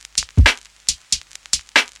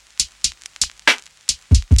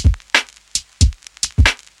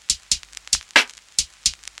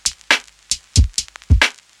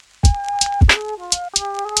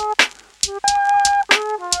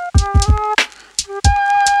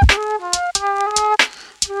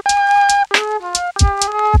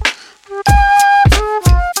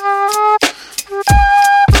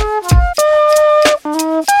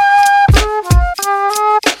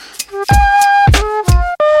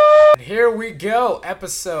we go.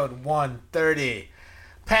 Episode 130.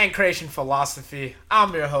 Pancreation Philosophy.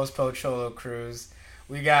 I'm your host, Pocholo Cruz.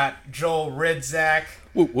 We got Joel Ridzak.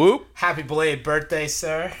 Whoop whoop. Happy belated birthday,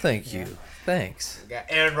 sir. Thank you. Thanks. We got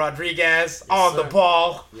Aaron Rodriguez on the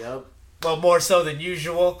ball. Yep. Well, more so than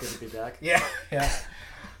usual. Good to be back. Yeah.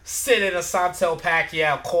 Sid in a Santo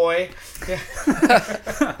Pacquiao koi.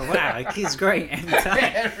 Wow, he's great every time.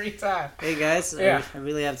 Every time. Hey guys, Yeah. I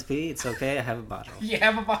really have to pee. It's okay, I have a bottle. You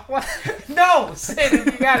have a what? No, Sid,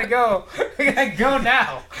 you gotta go. You gotta go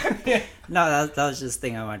now. No, that was just a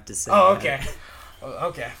thing I wanted to say. Oh, okay.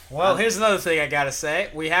 Okay. Well, here's another thing I gotta say.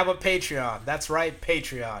 We have a Patreon. That's right,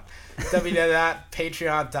 Patreon.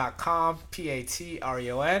 www.patreon.com.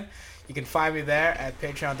 Patreon. You can find me there at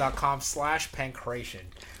patreon.com/pancration.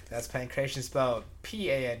 That's pancration spelled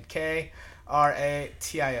Pankration.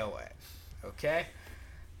 Okay?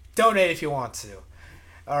 Donate if you want to.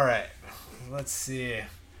 Alright. Let's see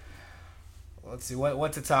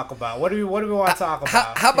what to talk about. What do we want to talk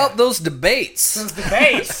about? How about those debates? those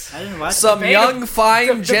debates? I didn't watch Some Debatable. young,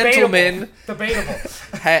 fine gentlemen Debatable.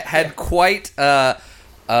 had quite a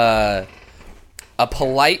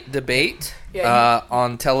polite debate Yeah,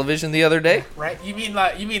 on television the other day. Right? You mean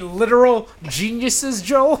literal geniuses,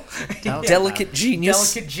 Joel? Tell- Delicate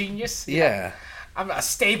genius. Delicate genius? Yeah. I'm a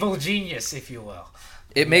stable genius, if you will.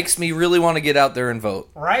 It makes me really want to get out there and vote.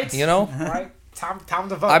 Right? You know? Right? Time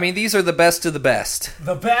to vote. I mean, these are the best of the best.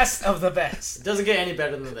 the best of the best. It doesn't get any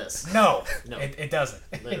better than this. No, No. it doesn't.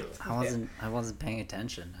 Literally. I wasn't paying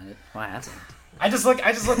attention. Why hasn't? I just looked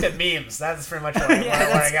at memes. That's pretty much where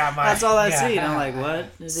I got my. That's all I yeah. see. And I'm like, what?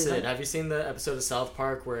 Is it Sid, have you seen the episode of South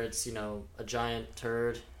Park where it's, a giant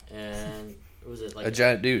turd and, what was it, like A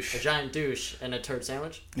giant douche. a giant douche and a turd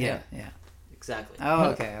sandwich? Yeah. Exactly. Oh,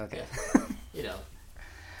 okay. Yeah.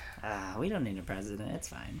 We don't need a president. It's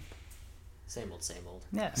fine. Same old.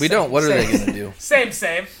 Yeah. We don't. What are they going to do?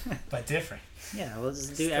 Same, but different. Yeah, we'll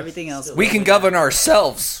just do everything else. still- We can govern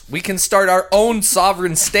ourselves. We can start our own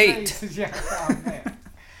sovereign state. Yeah. Oh, man.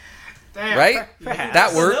 Damn. Right?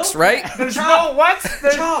 That works, right? There's no what?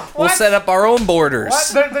 There's, what? We'll set up our own borders.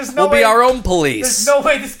 What? There's no We'll way. be our own There's police. no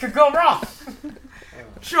way this could go wrong.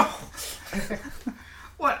 Joel.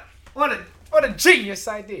 What a genius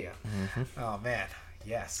idea. Oh man.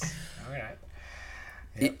 Yes. All right.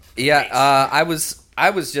 Yep. Yeah, I was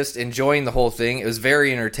just enjoying the whole thing. It was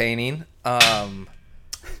very entertaining.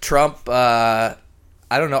 Trump, I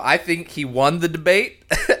don't know. I think he won the debate.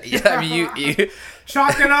 Yeah, I mean, you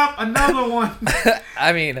Chalk it up. Another one.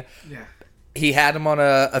 I mean, Yeah. he had him on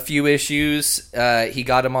a few issues. He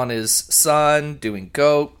got him on his son doing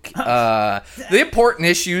coke. The important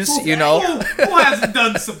issues, Who hasn't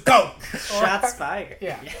done some coke? Shots fired.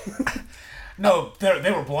 Yeah. No,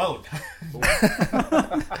 they were blown.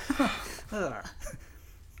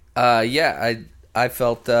 Yeah, I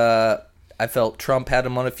felt Trump had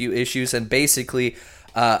him on a few issues, and basically,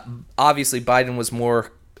 obviously Biden was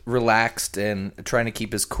more relaxed and trying to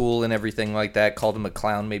keep his cool and everything like that. Called him a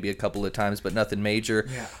clown maybe a couple of times, but nothing major.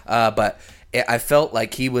 Yeah. But I felt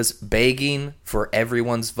like he was begging for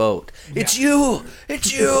everyone's vote. Yeah. It's you.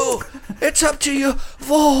 It's up to you.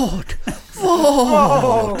 Vote.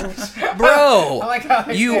 Oh. Bro, I like how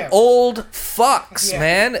they you say it. old fucks, Yeah.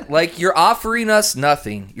 man. Like, you're offering us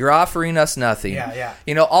nothing. Yeah.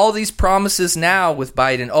 All these promises now with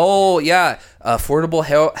Biden. Oh, yeah, affordable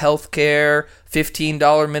health care,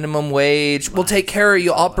 $15 minimum wage. We'll take care of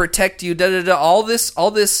you. I'll protect you. Da-da-da. All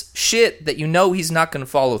this shit that he's not going to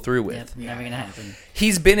follow through with. Yep, never gonna happen.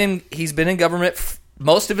 He's been in government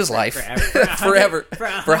most of his life. Forever.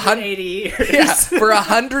 For 180 years. Yeah, for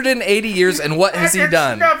 180 years, and what has he It's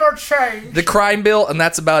done? never changed. The crime bill, and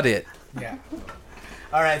that's about it. Yeah.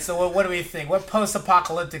 All right. So what do we think? What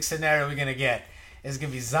post-apocalyptic scenario are we gonna get? Is it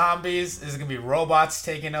gonna be zombies? Is it gonna be robots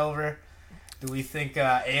taking over? Do we think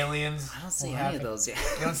aliens? I don't see will any happen? of those yet.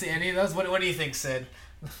 You don't see any of those? What do you think, Sid?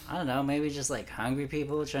 I don't know. Maybe just like hungry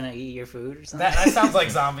people trying to eat your food or something. That sounds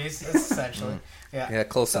like zombies, essentially. Yeah,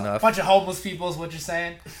 close A enough. bunch of homeless people is what you're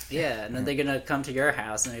saying? Yeah, and then they're gonna come to your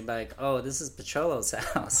house and they're like, "Oh, this is Pacholo's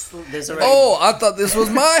house. There's already I thought this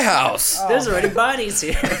was my house. there's already bodies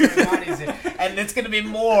here." Bodies in- And it's going to be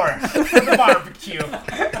more for the barbecue.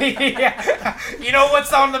 Yeah. You know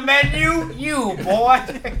what's on the menu? You, boy.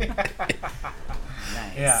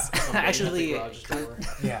 Nice. Yeah. Actually, Garage door.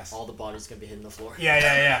 Yes. All the bodies gonna be hitting the floor.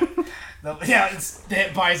 Yeah. The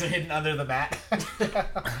bodies are hidden under the mat.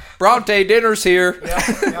 Bronte dinner's here.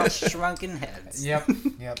 Yep. shrunken heads. Yep.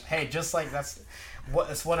 Hey, just like that's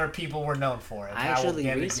what our people were known for. And I how actually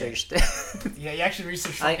organic- researched it. Yeah, you actually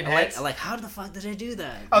researched like, shrunken heads. like, how the fuck did I do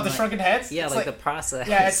that? Oh, I'm the like, shrunken heads. Yeah, It's like the process.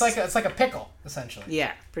 Yeah, it's like a pickle essentially.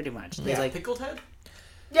 Yeah, pretty much. They Yeah. like Pickled head?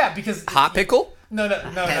 Yeah, because Hot pickle? No,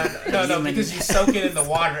 Human. because you soak it in the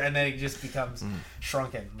water and then it just becomes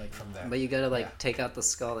shrunken like from there. But you gotta take out the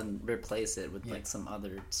skull and replace it with like some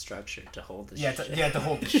other structure to hold the Yeah, shit. to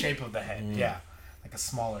hold the shape of the head. Yeah, like a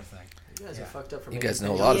smaller thing. You guys are fucked up for You making guys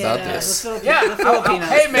know a videos. lot about this. Yeah, the Filipinos.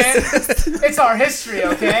 hey man, it's our history,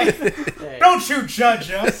 okay? Hey, Don't you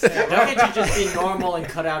judge us. why can't you just be normal and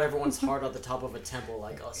cut out everyone's heart at the top of a temple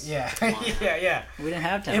like us? Yeah, Come on. yeah. We didn't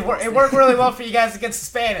have time. It worked really well for you guys against the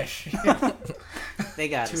Spanish. They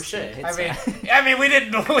got us. Touche. It's I mean, we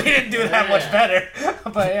didn't do that much Yeah. better,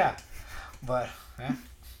 but yeah.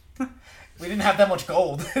 We didn't have that much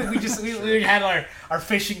gold. we had our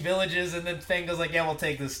fishing villages, and then thing goes like, yeah, we'll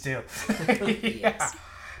take this too. Yeah. Yes.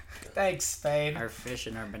 Thanks, Spain. our fish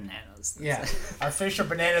and our bananas. Yeah, our fish are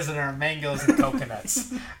bananas and our mangoes and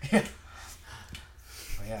coconuts. Yeah.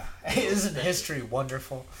 Yeah. Isn't history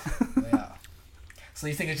wonderful? Yeah. So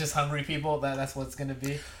you think it's just hungry people? That's what it's gonna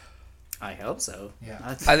be? I hope so.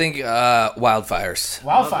 Yeah. I think wildfires.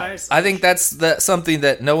 Wildfires. I think that's something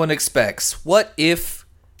that no one expects. What if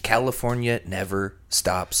California never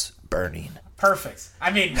stops burning? Perfect.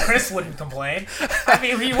 I mean, Chris wouldn't complain. I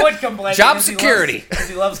mean, he would complain. Job because security. Because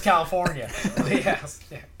he loves California. Yes.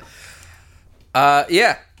 Yeah.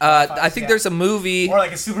 I think yeah. there's a movie. Or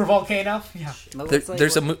like a super volcano. Yeah.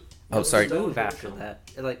 There's a Oh, sorry. Move after that.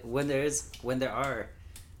 Like when there are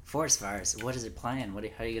forest fires, what is your plan?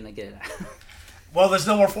 How are you gonna get it out? Well, there's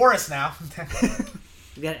no more forest now.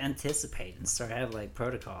 You gotta anticipate and start having like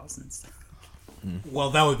protocols and stuff. Well,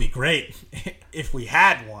 that would be great if we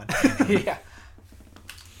had one. Yeah.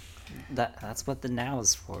 That's what the now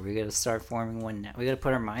is for. We gotta start forming one now. We gotta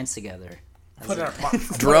put our minds together. Put our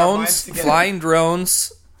minds Drones, together. flying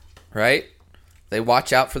drones, right? They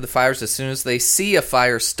watch out for the fires as soon as they see a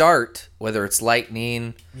fire start, whether it's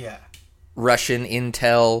lightning, Yeah. Russian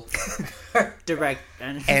intel, Direct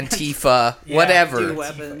Antifa, Yeah, whatever, do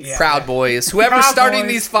weapons. Yeah. Proud Boys, whoever's Proud starting Boys.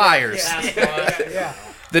 these fires. Yeah.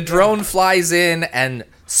 The drone flies in and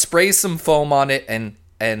sprays some foam on it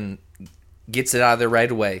and gets it out of there right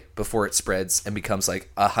away before it spreads and becomes like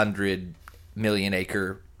 100 million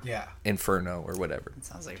acre Yeah. inferno or whatever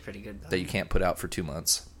Sounds like pretty good. that you can't put out for 2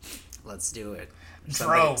 months. Let's do it.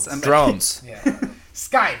 Drones. Drones. Yeah.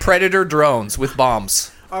 Skype. Predator drones with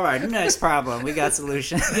bombs. All right, next problem. We got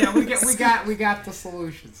solutions. Yeah, we got the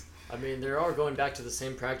solutions. I mean, there are going back to the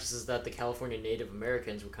same practices that the California Native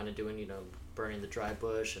Americans were kind of doing, burning the dry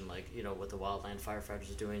bush and, what the wildland firefighters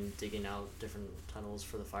are doing, digging out different tunnels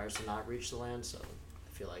for the fires to not reach the land. So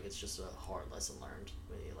I feel like it's just a hard lesson learned.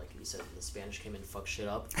 Like you said, the Spanish came in and fucked shit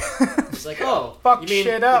up. It's like, oh, Fuck you mean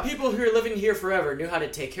shit up. the people who are living here forever knew how to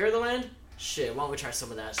take care of the land? Shit, why don't we try some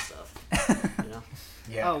of that stuff?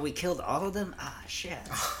 Yeah. Oh, we killed all of them? Ah, shit.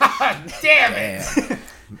 Damn it.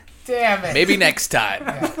 Damn it. Maybe next time.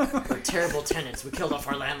 We're terrible tenants. We killed off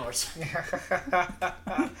our landlords.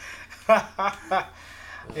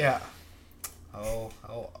 Yeah.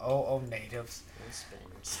 Oh, natives.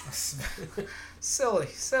 Spaniards. Silly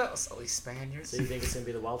Spaniards. So you think it's gonna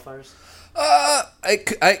be the wildfires?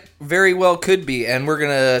 I very well could be, and we're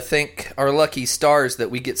gonna thank our lucky stars that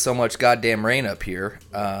we get so much goddamn rain up here.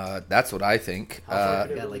 That's what I think. How far could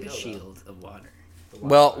We it got really like a go, though? shield of water.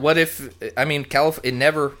 Well, what if it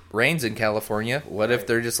never rains in California? What if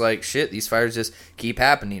they're just like, shit, these fires just keep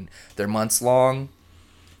happening? They're months long,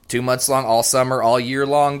 2 months long, all summer, all year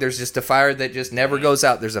long. There's just a fire that just never goes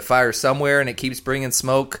out. There's a fire somewhere, and it keeps bringing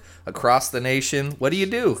smoke across the nation. What do you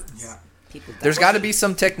do? Yeah. People There's got to be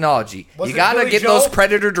some technology. Was You it got to Billy get Joel? those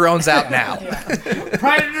Predator drones out now.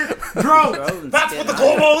 Predator drones. Drones, That's get what the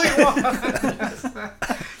on global elite wants.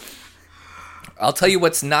 I'll tell you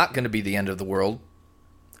what's not going to be the end of the world.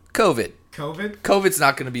 COVID. COVID? COVID's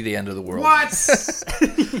not going to be the end of the world. What?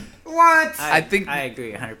 What? I think- I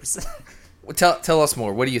agree 100%. Tell us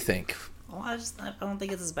more. What do you think? Well, I don't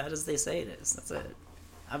think it's as bad as they say it is. That's it.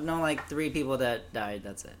 I've known like 3 people that died.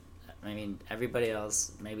 That's it. I mean, everybody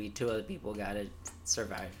else, maybe 2 other people got it,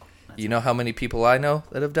 survived. You know how many people I know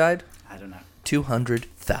that have died? I don't know.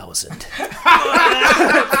 200,000.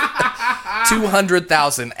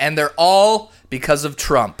 200,000. And they're all because of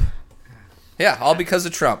Trump. Yeah, all because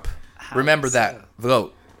of Trump. Remember that. so?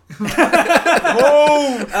 Vote. It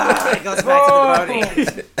goes back to the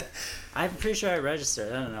voting. I'm pretty sure I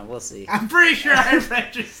registered. I don't know. We'll see. I'm pretty sure I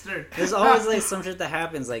registered. There's always like some shit that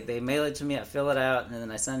happens. Like they mail it to me, I fill it out, and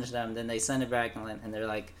then I send it to them. Then they send it back, and they're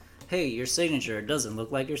like, hey, your signature doesn't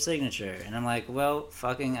look like your signature. And I'm like, well,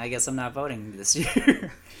 fucking, I guess I'm not voting this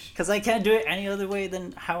year. Because I can't do it any other way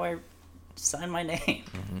than how I sign my name.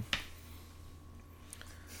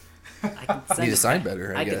 I can You need to sign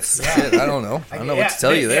better, I guess. Yeah. Shit, I don't know. I don't know what to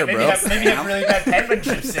tell you there, bro. Maybe you have really bad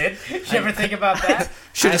penmanship, Sid. Did you ever think about that?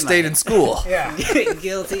 Should have stayed in school. Yeah.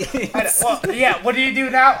 Guilty. Well, yeah, what do you do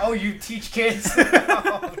now? Oh, you teach kids?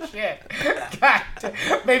 Oh, shit. God,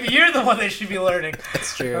 maybe you're the one that should be learning.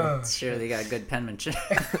 It's true. It's true. They got good penmanship.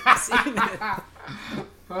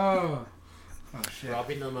 Oh, shit.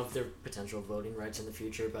 Robbing them of their potential voting rights in the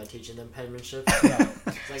future by teaching them penmanship. Yeah.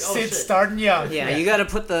 It's like, oh Sid's shit. starting young. Yeah, you gotta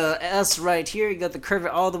put the S right here, you got to curve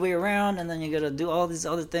it all the way around, and then you gotta do all these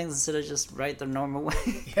other things instead of just write the normal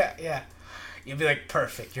way. Yeah. You'd be like,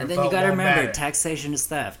 perfect. Your And then vote you gotta won't remember, matter. taxation is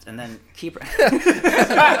theft, and then keep...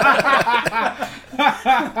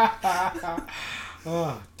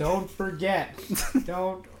 Oh, don't forget.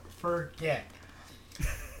 Don't forget.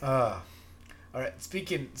 All right.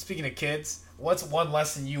 Speaking of kids, what's one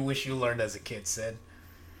lesson you wish you learned as a kid, Sid?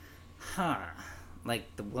 Huh.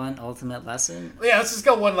 Like, the one ultimate lesson? Yeah, let's just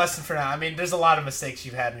go one lesson for now. I mean, there's a lot of mistakes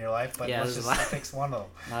you've had in your life, but Yeah, let's there's just a lot. fix one of them.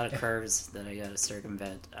 A lot of curves that I gotta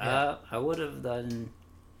circumvent. Yeah. I would have gotten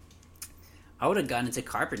into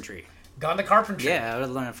carpentry. Gone to carpentry. Yeah, I would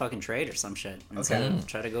have learned a fucking trade or some shit. Instead Okay. of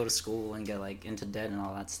try to go to school and get, like, into debt and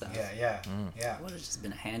all that stuff. Yeah. I would have just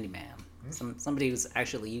been a handyman. Somebody who's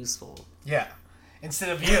actually useful. Yeah. Instead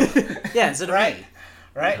of you. Yeah, instead of Right. me.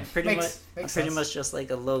 Right? I'm pretty Makes much sense. just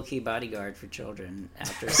like a low-key bodyguard for children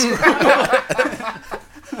after school.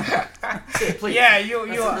 Please. Yeah, you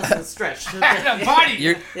That's a stretch. the body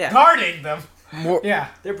You're Yeah. guarding them. more. Yeah.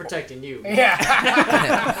 They're protecting you. Yeah.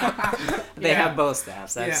 They Yeah. have both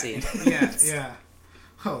staffs. I've seen. Yeah.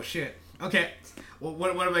 Oh shit. Okay. Well,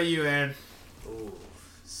 what about you, Aaron? Ooh,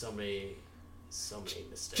 so many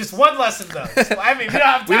mistakes. Just one lesson though. I mean, we don't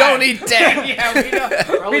have time. We don't need 10. Yeah, we don't.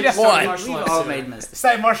 Probably We just don't. One. martial We've arts all sooner. made mistakes.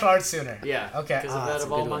 Study martial arts sooner. Yeah. Okay. Because of that's that,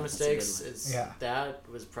 a of all good my one. That's a good mistakes, one. it's Yeah. that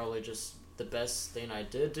was probably just the best thing I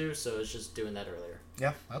did do. So it's just doing that earlier.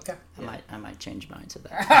 Yeah. Okay. I might change mine to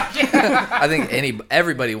that. I think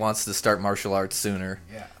everybody wants to start martial arts sooner.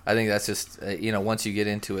 Yeah. I think that's just once you get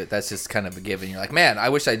into it, that's just kind of a given. You're like, man, I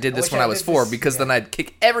wish I did this wish when I I was did 4 this, because yeah. then I'd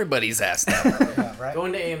kick everybody's ass now. Yeah. Right.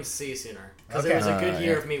 Going to AMC sooner. Because Okay. it was a good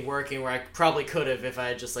year yeah. of me working where I probably could have if I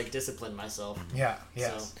had just like disciplined myself. Yeah.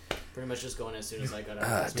 Yes. So pretty much just going as soon as I got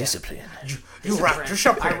out. Discipline. You rocked your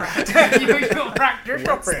shopping. you rocked your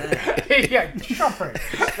What's shopping. Yeah, shopping.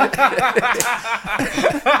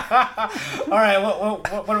 All right.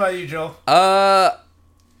 What about you, Joe?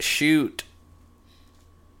 Shoot.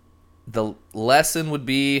 The lesson would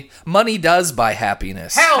be money does buy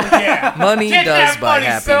happiness. Hell yeah. Money Get does that buy money,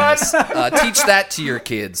 happiness. son. Teach that to your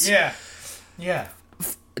kids. Yeah. Yeah.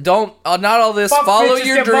 Don't not all this. Fuck Follow bitches,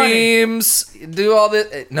 your get money. dreams. Do all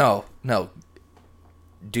this. No.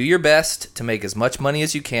 Do your best to make as much money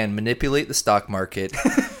as you can. Manipulate the stock market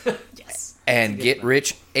Yes. and get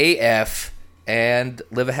rich AF and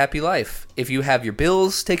live a happy life. If you have your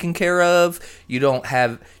bills taken care of, you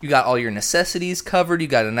got all your necessities covered. You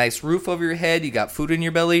got a nice roof over your head. You got food in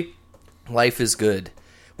your belly. Life is good.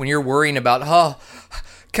 When you're worrying about,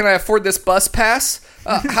 can I afford this bus pass?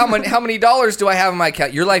 How many dollars do I have in my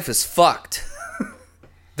account? Your life is fucked.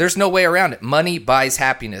 There's no way around it. Money buys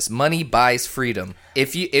happiness. Money buys freedom.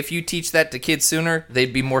 If you teach that to kids sooner,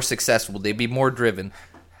 they'd be more successful. They'd be more driven.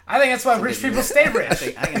 I think that's why rich people stay I rich.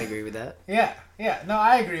 think I can agree with that. Yeah. No,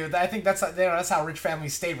 I agree with that. I think that's how rich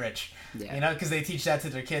families stay rich. Yeah. Because they teach that to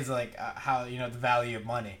their kids, like how the value of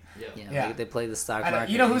money. Yeah. Yeah. They play the stock I know.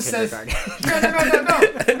 market. You know who in says?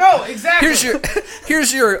 kindergarten. No, exactly.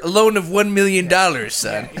 Here's your loan of $1 million,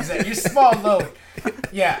 son. Yeah, exactly. Your small loan.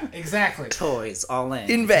 Yeah, exactly. Toys all in.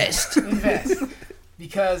 Invest. Invest.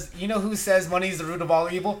 Because you know who says money is the root of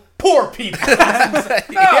all evil? Poor people. No,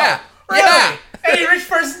 Yeah. Really? Yeah. Any rich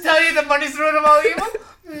person tell you that money's the root of all evil?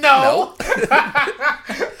 No.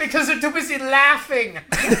 Because they're too busy laughing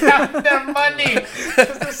at their money.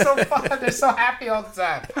 Because they're so fun. They're so happy all the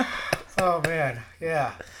time. Oh, man.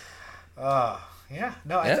 Yeah. Yeah.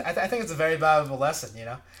 No, Yeah. I think it's a very valuable lesson,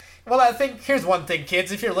 Well, I think, here's one thing,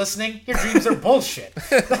 kids. If you're listening, your dreams are bullshit.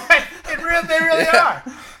 They really are.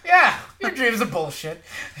 Yeah. Your dreams are bullshit.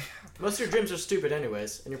 Most of your dreams are stupid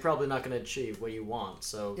anyways, and you're probably not going to achieve what you want.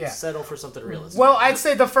 So Yeah. settle for something realistic. Well, I'd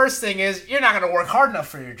say the first thing is you're not going to work hard enough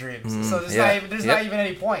for your dreams. So there's yeah. not even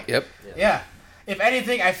any point. Yep. Yeah. If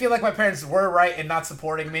anything, I feel like my parents were right in not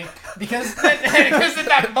supporting me because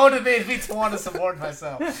that motivated me to want to support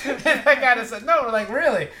myself. And I kind of said, no, like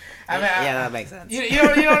really. I mean, Yeah, that makes sense. you know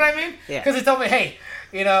what I mean? Yeah. Because they told me, hey,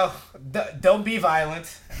 don't be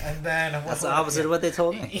violent. And then That's the opposite of what they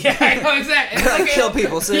told me. Yeah, I know exactly. It's like, Kill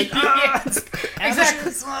people. So Exactly.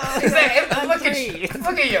 And look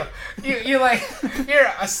at you. You like you're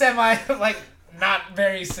a semi like not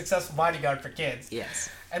very successful bodyguard for kids. Yes.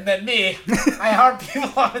 And then me, I harm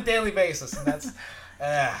people on a daily basis, and that's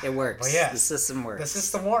it works. Well, yeah. The system works. The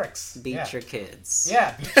system works. Beat your kids.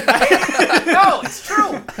 Yeah. No, it's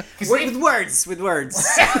true. With words. Beat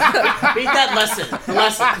that lesson. The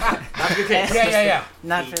lesson. Not your kids. Yeah.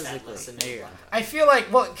 Not Beat that physically. lesson. There you go. I feel like,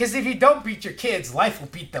 because if you don't beat your kids, life will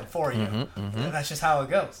beat them for you. And that's just how it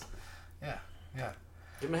goes. Yeah.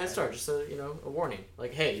 Give them a head start, just so a warning.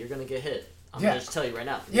 Like, hey, you're gonna get hit. I'm Yeah. gonna just tell you right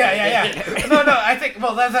now. Yeah. No, I think,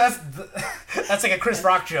 that's like a Chris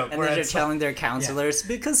Rock joke. And where then they're it's telling their counselors,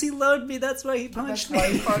 because he loved me, that's why he punched me.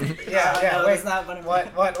 That's why he punched me. Yeah. No, Wait, it's not funny.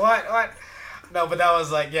 What? No, but that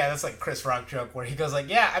was like, that's like Chris Rock joke where he goes like,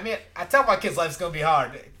 yeah, I mean, I tell my kids life's gonna be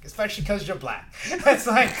hard, especially because you're black. That's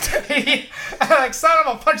like, son, I'm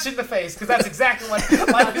gonna punch you in the face because that's exactly what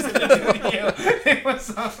life is gonna do to you. It was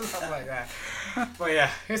something like that. But yeah,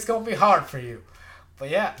 it's gonna be hard for you. But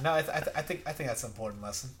yeah, no, I think that's an important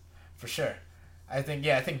lesson, for sure. I think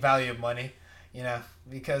value of money,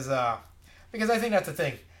 because I think that's the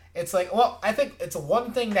thing. It's like, well, I think it's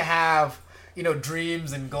one thing to have,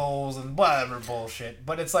 dreams and goals and whatever bullshit,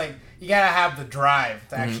 but it's like you gotta have the drive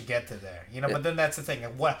to actually get to there, But then that's the thing.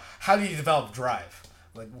 How do you develop drive?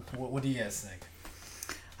 Like, what do you guys think?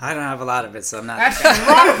 I don't have a lot of it, so I'm not. That's the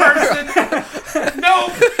wrong person. No.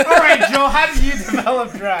 All right, Joe. How do you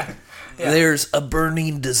develop drive? Yeah. There's a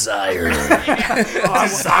burning desire.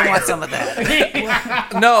 I want some of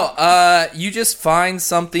that. No, you just find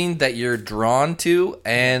something that you're drawn to,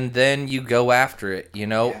 and then you go after it.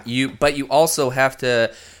 Yeah. But you also have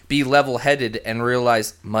to be level-headed and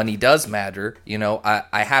realize money does matter.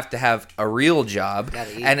 I have to have a real job,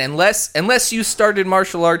 and unless you started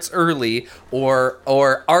martial arts early or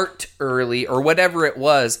art early or whatever it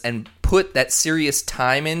was, and put that serious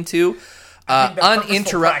time into.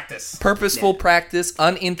 Purposeful practice,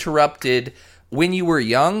 uninterrupted. When you were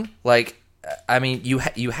young, you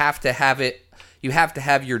have to have it. You have to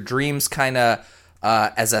have your dreams kind of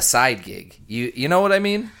as a side gig. You know what I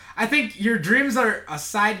mean? I think your dreams are a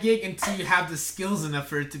side gig until you have the skills enough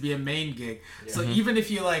for it to be a main gig. Yeah. So even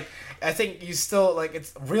if you I think you still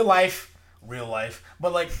it's real life,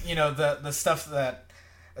 but the stuff that.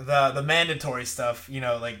 The mandatory stuff,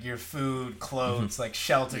 like your food, clothes, like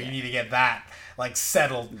shelter, you need to get that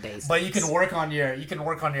settled. Basics. But you can work on your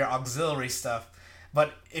auxiliary stuff.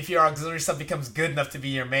 But if your auxiliary stuff becomes good enough to be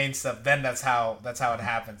your main stuff, then that's how it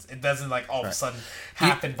happens. It doesn't all of a sudden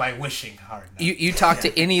happen by wishing hard enough. You talk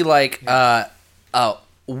to any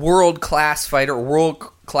world class fighter, world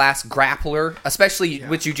class grappler, especially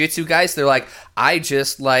with jiu-jitsu guys, they're like, I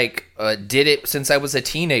just did it since I was a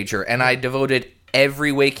teenager, and I devoted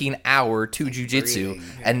every waking hour to jiu-jitsu,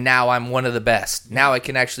 and now I'm one of the best. Now I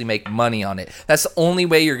can actually make money on it. That's the only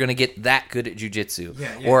way you're going to get that good at jiu-jitsu.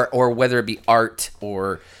 Or whether it be art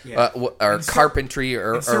or carpentry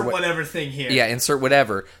or whatever thing here. Yeah, insert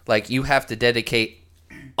whatever. You have to dedicate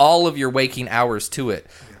all of your waking hours to it.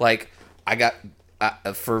 I got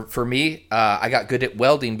for me, I got good at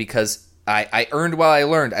welding because I earned while I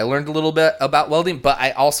learned. I learned a little bit about welding, but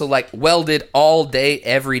I also welded all day,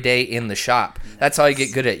 every day in the shop. That's how you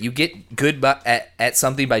get good at it. You get good at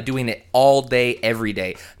something by doing it all day, every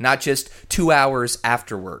day, not just 2 hours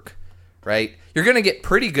after work, right? You're going to get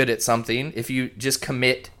pretty good at something if you just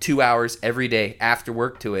commit 2 hours every day after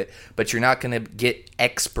work to it, but you're not going to get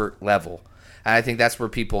expert level. And I think that's where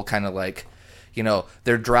people kind of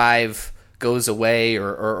their drive goes away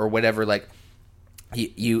or whatever,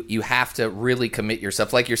 You have to really commit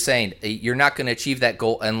yourself. Like you're saying, you're not going to achieve that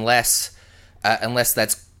goal unless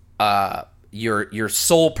that's your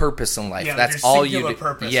sole purpose in life. Yeah, that's all you do.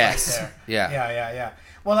 Purpose. Yes. Right there. Yeah.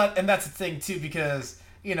 Well, and that's the thing too, because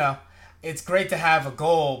it's great to have a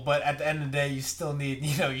goal, but at the end of the day, you still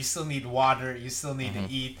need water, you still need to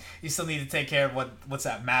eat, you still need to take care of what's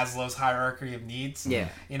that Maslow's hierarchy of needs. Yeah.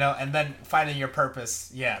 And then finding your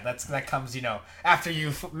purpose. Yeah, that comes after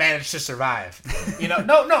you've managed to survive.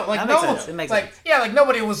 It makes sense. Yeah,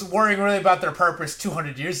 nobody was worrying really about their purpose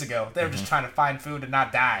 200 years ago. They were just trying to find food and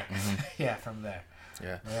not die. Yeah, from there.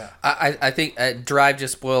 Yeah. I think drive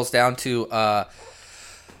just boils down to.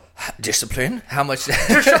 Discipline. How much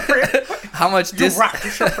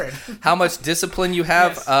discipline you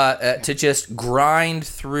have to just grind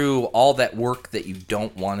through all that work that you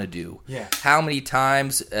don't want to do. Yeah. How many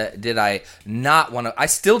times did I not want to? I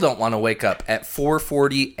still don't want to wake up at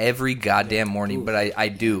 4:40 every goddamn morning, but I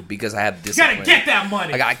do because I have discipline. You gotta get that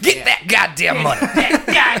money. I gotta get that goddamn money. That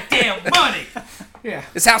goddamn money. Yeah.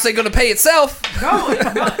 This house ain't gonna pay itself. No,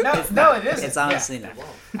 it isn't. It's honestly Yeah. not.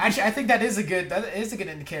 Actually, I think that is a good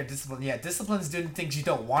indicator of discipline. Yeah, discipline's doing things you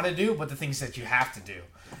don't want to do, but the things that you have to do.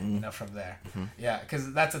 You know, from there. Yeah,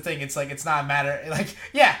 because that's the thing. It's like it's not a matter. Like,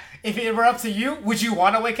 yeah, if it were up to you, would you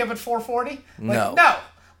want to wake up at 4:40? No. No.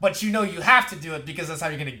 But you know you have to do it because that's how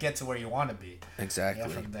you're gonna get to where you want to be. Exactly. Yeah,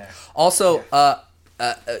 from there. Also,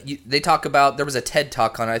 they talk about, there was a TED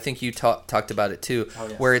talk on it, I think you talked about it too, Oh,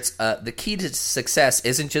 yes. where it's the key to success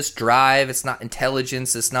isn't just drive, it's not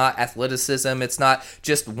intelligence, it's not athleticism, it's not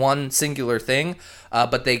just one singular thing,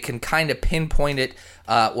 but they can kind of pinpoint it.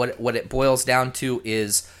 What it boils down to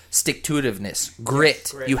is stick-to-itiveness, grit.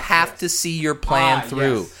 Grit, You have to see your plan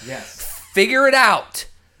through. Yes. Figure it out.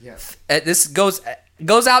 Yes. This goes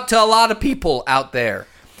out to a lot of people out there.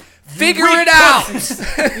 Figure it out.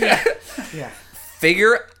 Yeah.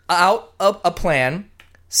 Figure out a plan,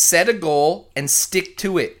 set a goal, and stick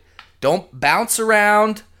to it. Don't bounce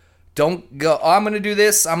around. Don't go, oh, I'm going to do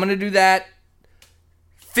this, I'm going to do that.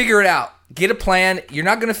 Figure it out. Get a plan. You're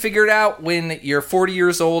not going to figure it out when you're 40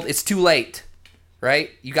 years old. It's too late,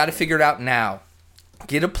 right? You got to figure it out now.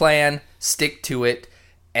 Get a plan, stick to it,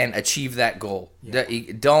 and achieve that goal. Yeah.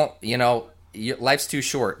 Don't, life's too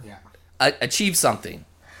short. Yeah. Achieve something.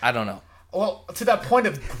 I don't know. Well, to that point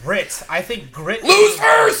of grit, I think grit.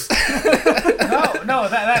 Losers! No,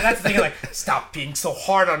 that's the thing. Like, stop being so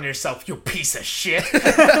hard on yourself, you piece of shit. But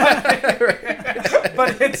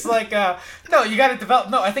it's like, no, you got to develop.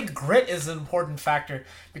 No, I think grit is an important factor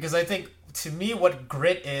because I think to me, what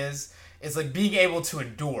grit is like being able to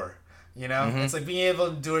endure. You know, it's like being able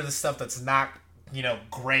to endure the stuff that's not,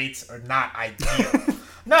 great or not ideal.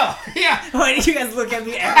 No, yeah. Why do you guys look at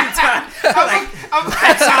me every time? I'm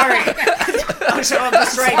sorry. I'll show up to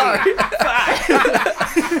strike you.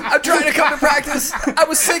 I'm trying to come to practice. I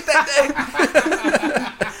was sick that day.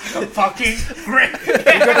 Fucking grit.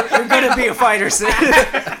 You're gonna be a fighter, Sid.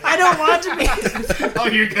 I don't want to be. Oh,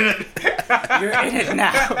 you're gonna. You're in it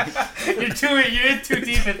now. You're in too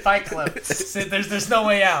deep in Fight Club. So there's no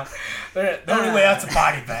way out. The only way out's a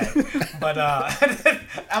body bag. But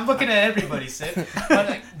I'm looking at everybody, Sid.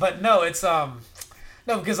 But no, it's no,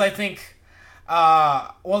 because I think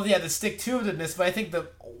the stick-to-itiveness, but I think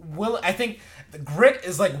the grit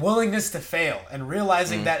is like willingness to fail and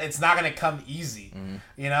realizing that it's not gonna come easy.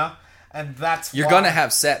 And that's You're why, going to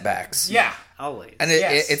have setbacks. Yeah. Always. And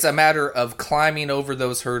Yes. it's a matter of climbing over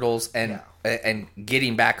those hurdles and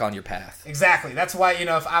getting back on your path. Exactly. That's why,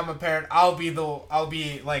 if I'm a parent, I'll be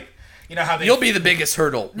like, how they... You'll be the biggest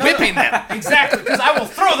hurdle, whipping them. Exactly, because I will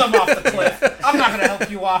throw them off the cliff. I'm not going to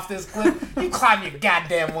help you off this cliff. You climb your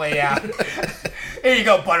goddamn way out. Here you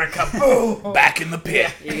go, Buttercup. Ooh. Back in the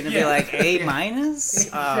pit. You're gonna be like A minus?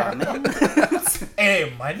 Oh man.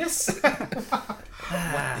 A minus?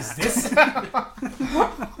 What is this?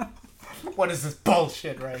 What is this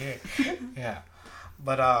bullshit right here? Yeah.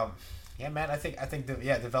 But yeah, man, I think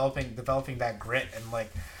developing that grit and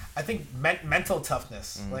like I think mental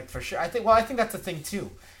toughness, like for sure. I think that's the thing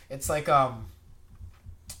too. It's like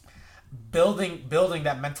building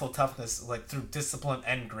that mental toughness like through discipline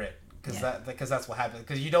and grit because that's what happens.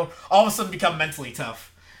 Because you don't all of a sudden become mentally tough.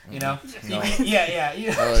 No. Yeah.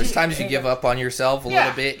 There's times you give up on yourself a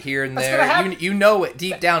little bit here and That's there. gonna happen. You know it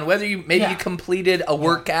deep down. Whether you completed a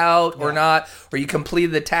workout or not, or you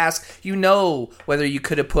completed the task, you know whether you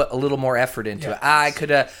could have put a little more effort into it. I could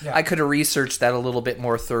have researched that a little bit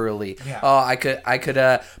more thoroughly. Yeah. Oh, I could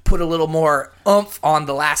put a little more oomph on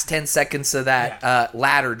the last 10 seconds of that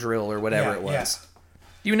ladder drill or whatever it was.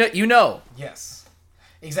 Yeah. You know. Yes.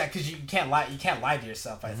 Exactly, because you can't lie. You can't lie to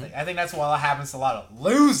yourself. I think that's why that happens to a lot of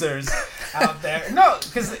losers out there. No,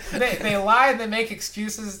 because they lie and they make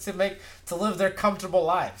excuses to live their comfortable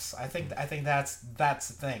lives. I think that's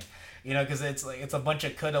the thing, because it's a bunch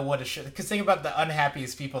of coulda, woulda, shoulda. Because think about the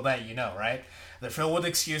unhappiest people that right? They're filled with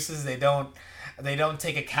excuses. They don't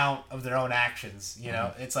take account of their own actions.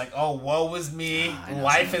 It's like, oh, woe was me.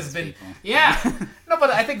 Life has been No,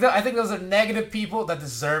 but I think those are negative people that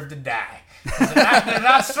deserve to die. They're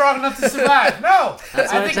not strong enough to survive. No,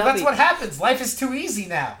 I think that's what happens. Life is too easy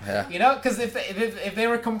now. Yeah. Because if they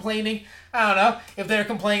were complaining, I don't know, if they were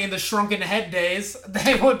complaining in the shrunken head days,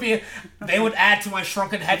 they would add to my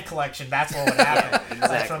shrunken head collection. That's what would happen.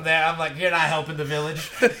 Exactly. From there, I'm like, you're not helping the village.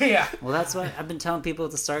 Yeah. Well, that's why I've been telling people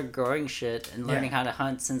to start growing shit and learning how to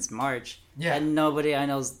hunt since March. Yeah. And nobody I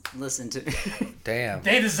know's listened to me. Damn.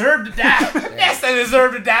 They deserve to die. Yes, they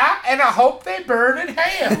deserve to die, and I hope they burn in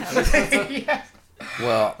hell. Yes.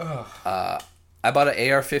 Well, I bought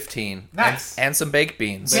an AR-15 Nice. and some baked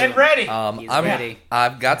beans. Get ready. I'm He's ready.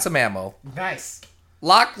 I've got some ammo. Nice.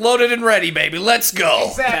 Locked, loaded, and ready, baby. Let's go.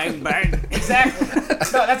 Exactly. Bang, bang. Exactly.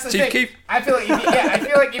 No, that's the Chief thing. Keef. I feel like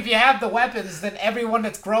if you have the weapons, then everyone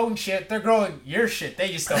that's growing shit, they're growing your shit.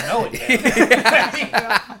 They just don't know it yet.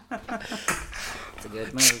 It's a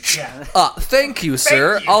good move. Yeah. Thank you,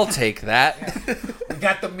 sir. you. I'll take that. We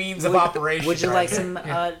got the means of operation. Would you right like here. some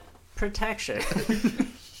protection?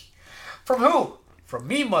 From who? From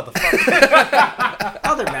me, motherfucker.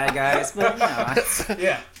 Other bad guys, but it's,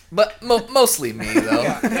 Yeah. But mostly me, though.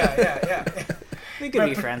 Yeah. we could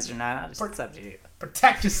be friends or not. It's up to you.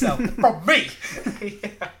 Protect yourself from me.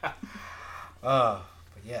 But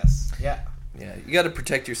yes. Yeah. Yeah, you got to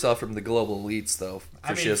protect yourself from the global elites, though. For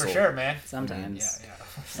I mean, shizzle. for sure, man. Sometimes. Yeah.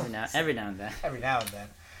 Every now and then. Every now and then.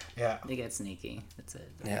 Yeah. They get sneaky. That's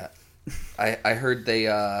it. Yeah. I heard they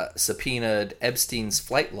subpoenaed Epstein's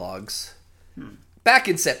flight logs back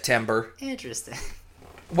in September. Interesting.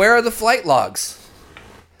 Where are the flight logs?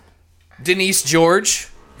 Denise George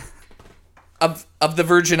of the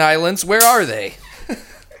Virgin Islands, where are they?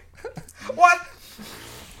 What?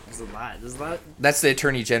 There's a lot. That's the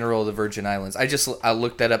Attorney General of the Virgin Islands. I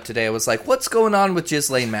looked that up today. I was like, what's going on with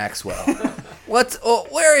Ghislaine Maxwell?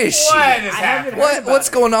 Where is she? What is happening?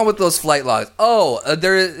 What's going on with those flight logs? We're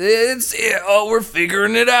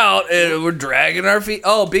figuring it out and we're dragging our feet.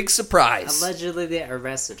 Oh, big surprise. Allegedly, they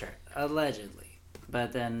arrested her. Allegedly.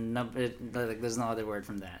 But then, there's no other word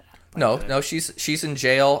from that. No, she's in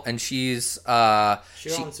jail and she's She on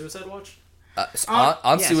suicide watch?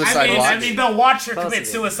 on yes. suicide watch. I mean, they'll watch her Supposed commit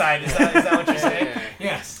to be. suicide. Is that what you're saying? Yeah.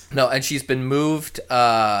 Yes. No, and she's been moved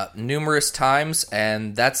numerous times,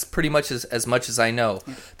 and that's pretty much as much as I know.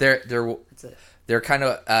 That's it. They're kind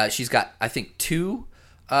of she's got, I think, 2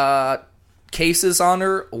 cases on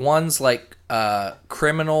her. One's like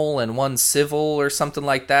criminal and one's civil or something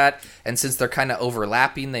like that. And since they're kind of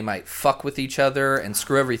overlapping, they might fuck with each other and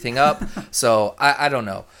screw everything up. So I don't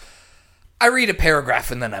know. I read a paragraph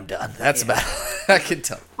and then I'm done. That's about I can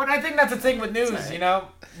tell. But I think that's the thing with news, you know?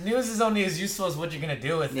 News is only as useful as what you're going to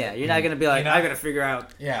do with Yeah, it. you're not gonna be like, You know? I gotta figure out.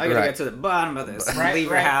 Yeah. I gotta Right. get to the bottom of this. Right, Leave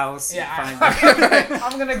your right. house. Yeah, Find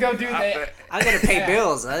I'm going to go do that. I gotta pay Yeah.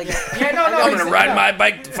 bills. Yeah, no. I'm gonna ride my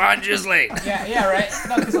bike to find Ghislaine. Yeah, right.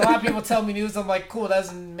 No, because a lot of people tell me news. I'm like, cool, it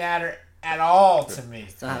doesn't matter at all to me.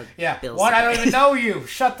 how Yeah. bills What? I pay. don't even know you.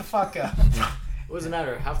 Shut the fuck up. What does it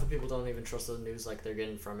matter? Half the people don't even trust the news like they're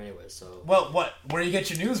getting from anyway, so... Well, what? Where do you get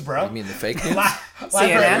your news, bro? You mean the fake news?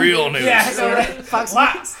 CNN? Real news. Yeah, so right. Fox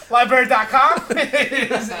News? Library.com?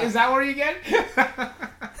 is that where you get it?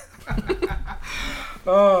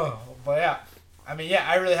 Oh, but yeah. I mean, yeah,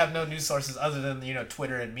 I really have no news sources other than,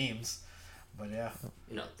 Twitter and memes. But yeah.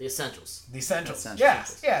 the essentials. The essentials.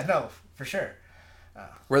 Essentials. Yeah, no, for sure.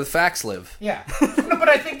 Where the facts live. Yeah. No, but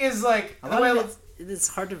I think is like... A the lot way of it's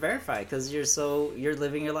hard to verify because you're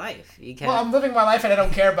living your life. You can't. Well, I'm living my life and I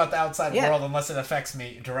don't care about the outside Yeah. world unless it affects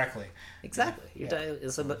me directly. Exactly. You're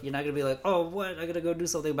not gonna be like, oh, what? I gotta go do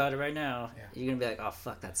something about it right now. Yeah. You're gonna be like, oh,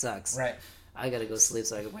 fuck, that sucks. Right. I gotta go sleep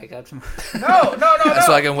so I can wake up tomorrow. No.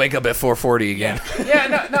 So I can wake up at 4:40 again.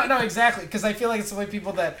 Yeah, no, exactly. Because I feel like it's the way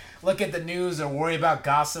people that look at the news or worry about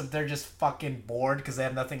gossip, they're just fucking bored because they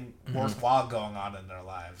have nothing worthwhile going on in their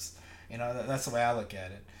lives. That's the way I look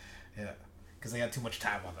at it. Yeah. Because they got too much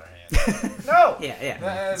time on their hands. No! Yeah.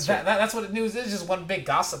 That's what the news is, just one big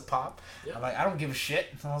gossip pop. Yeah. I'm like, I don't give a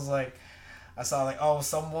shit. I saw like, oh,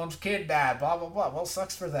 someone's kid died, blah, blah, blah. Well,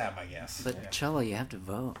 sucks for them, I guess. But yeah. Cholo, you have to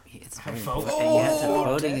vote. It's very Vote? important. You have to,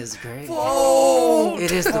 voting is great. Oh,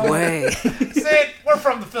 It is the way. Sid, we're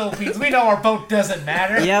from the Philippines. We know our vote doesn't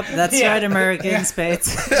matter. Yep, that's Yeah. right, Americans. Pay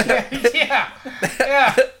attention. yeah.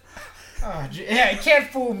 Oh, yeah, you can't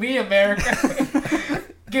fool me, America.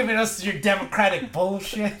 Giving us your democratic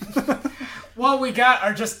bullshit. What we got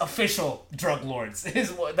are just official drug lords.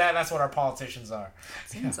 That's what our politicians are.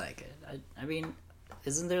 Seems like it. I mean,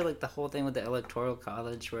 isn't there like the whole thing with the electoral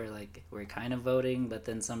college where like we're kind of voting, but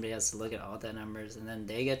then somebody has to look at all the numbers and then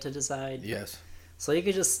they get to decide? yes. So you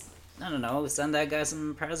could just, I don't know, send that guy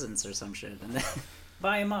some presents or some shit and then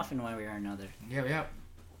buy him off in one way or another. Yeah.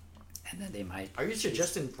 And then they might. Are you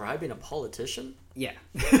suggesting bribing a politician? Yeah.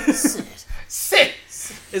 Sit.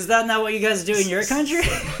 Is that not what you guys do in your country?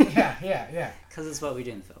 Yeah. Because it's what we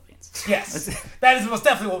do in the Philippines. Yes. That is most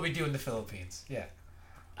definitely what we do in the Philippines. Yeah.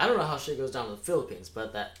 I don't know how shit goes down in the Philippines,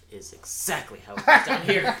 but that is exactly how it goes down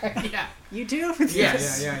here. Yeah. You do?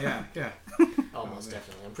 Yes. Yeah. Almost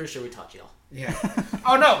definitely. I'm pretty sure we taught y'all. Yeah.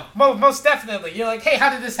 Oh no, most definitely. You're like, hey, how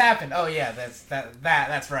did this happen? Oh yeah,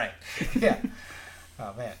 that's right. Yeah.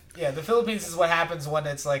 Oh man. Yeah, the Philippines is what happens when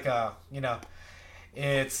it's like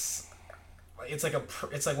it's it's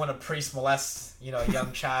like when a priest molests, a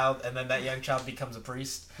young child, and then that young child becomes a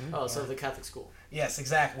priest. Oh, so the Catholic school. Yes,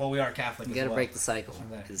 exactly. Well, we are Catholic. You as gotta well. break the cycle.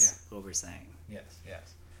 Yeah. Is what we're saying. Yes.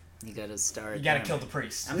 You gotta start. You gotta kill the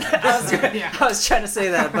priest. I was trying to say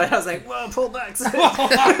that, but I was like, whoa, pull back. Whoa.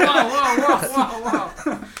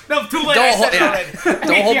 No, too late. I said it already.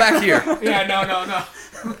 Don't hold back here. Yeah, no.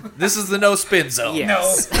 This is the no spin zone. Yeah.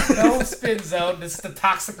 No spin zone. This is the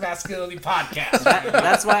Toxic Masculinity Podcast.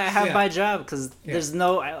 That's why I have Yeah. my job, because there's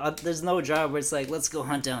no job where it's like, let's go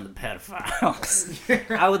hunt down the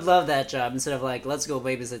pedophiles. I would love that job instead of like, let's go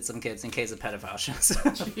babysit some kids in case a pedophile shows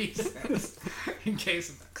up. Jesus. In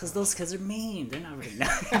case Because those kids are mean. They're not very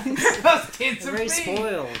nice. those kids They're are very mean.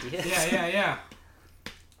 spoiled. Yes. Yeah.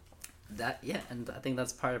 And I think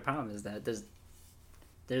that's part of the problem is that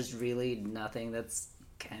there's really nothing that's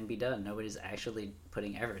can be done. Nobody's actually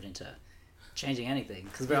putting effort into changing anything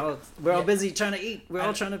because we're all busy trying to eat. We're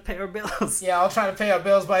all trying to pay our bills. Yeah, I'll try to pay our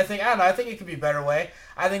bills, but I don't know. I think it could be a better way.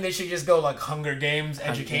 I think they should just go like Hunger Games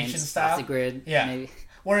education Games, style. off the grid. Yeah. Maybe.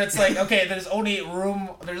 Where it's like, okay, there's only room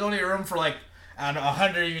for like, I don't know,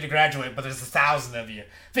 100 of you to graduate, but there's 1,000 of you.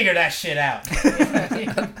 Figure that shit out.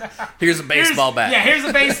 Here's a baseball bat. Yeah, here's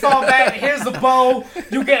a baseball bat. Here's the bow.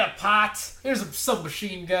 You get a pot. Here's a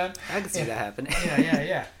submachine gun. I can see that happening.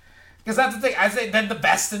 Yeah. Because that's the thing. I say then the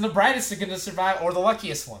best and the brightest are going to survive, or the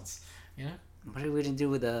luckiest ones. You know? What are we gonna do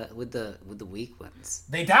with the weak ones?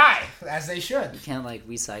 They die, as they should. You can't like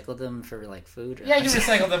recycle them for like food. Or Yeah, you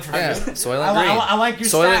recycle them for Yeah, food. soil and green. I like your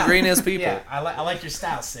Soil style. and green as people. Yeah, I like your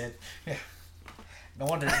style, Sid. Yeah. No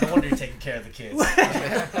wonder you're taking care of the kids.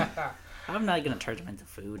 I'm not gonna turn them into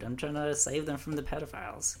food. I'm trying to save them from the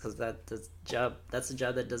pedophiles because that's a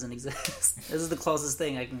job that doesn't exist. This is the closest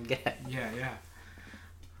thing I can get. Yeah.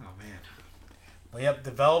 Oh man. Well, yep,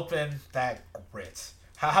 developing that grit.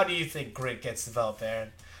 How do you think grit gets developed,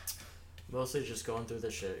 Aaron? Mostly just going through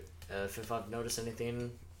this shit. If I've noticed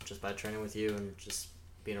anything, just by training with you and just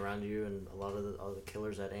being around you and a lot of the other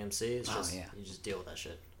killers at AMC, it's just you just deal with that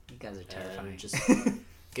shit. You guys are terrifying. And just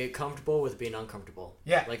get comfortable with being uncomfortable.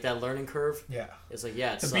 Yeah. Like that learning curve. Yeah. It's like,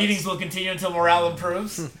 yeah, it The sucks. beatings will continue until morale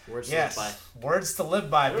improves. Words to Yes. live by. Words to live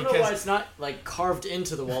by. I don't know why because it's not like carved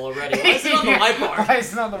into the wall already. Why is it on the whiteboard? Why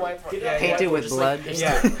is it on the whiteboard? Get it Yeah, on the yeah. Painted whiteboard, with just blood.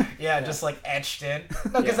 Like, Yeah, just like etched in.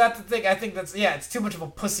 No, because that's the thing. I think it's too much of a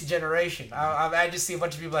pussy generation. I just see a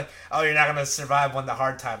bunch of people like, oh, you're not gonna survive when the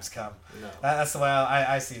hard times come. No. That's the way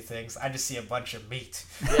I see things. I just see a bunch of meat.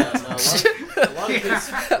 Yeah, no, a lot of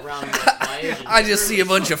kids around my age. and I just see a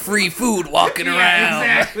bunch of free food walking around.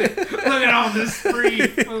 Exactly. Look at all this free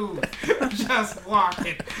food, just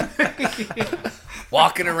walking.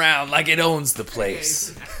 Walking around like it owns the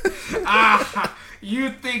place.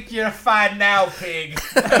 You think you're fine now, pig?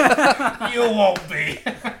 You won't be.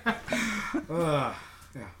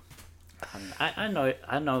 I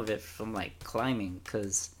know of it from like climbing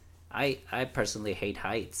because I personally hate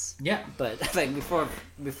heights. Yeah. But like before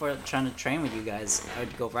trying to train with you guys, I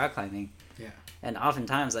would go rock climbing. Yeah. And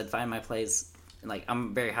oftentimes I'd find my place like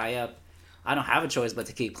I'm very high up. I don't have a choice but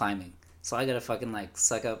to keep climbing. So I gotta fucking like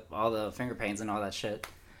suck up all the finger pains and all that shit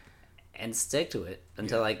and stick to it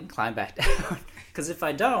until I can climb back down. Because if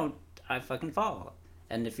I don't, I fucking fall.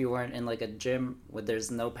 And if you weren't in like a gym where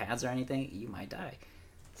there's no pads or anything, you might die.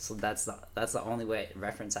 So that's the only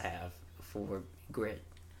reference I have for grit.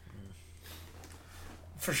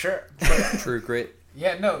 For sure. True grit.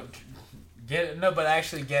 Yeah, but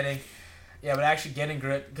actually getting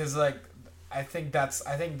grit, because like I think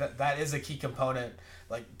that is a key component,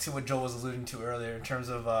 like to what Joel was alluding to earlier in terms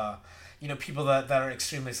of people that are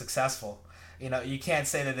extremely successful. You can't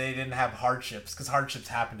say that they didn't have hardships, because hardships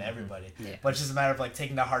happen to everybody. Yeah. But it's just a matter of like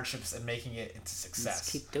taking the hardships and making it into success.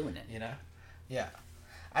 Just keep doing it. Yeah.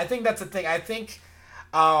 I think that's the thing. I think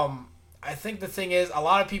the thing is, a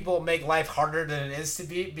lot of people make life harder than it is to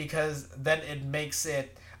be, because then it makes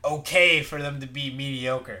it okay for them to be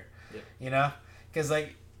mediocre. Yeah. Because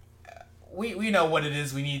like we know what it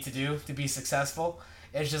is we need to do to be successful.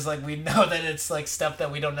 It's just like we know that it's like stuff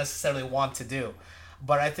that we don't necessarily want to do.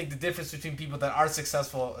 But I think the difference between people that are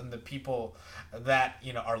successful and the people that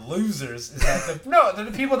are losers is that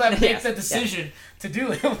the people that make the decision to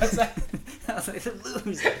do it. What's that? I was like, the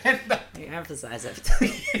loser. You emphasize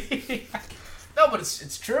everything. No, but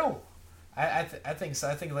it's true. I think so.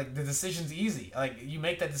 I think like the decision's easy. Like you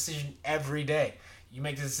make that decision every day. You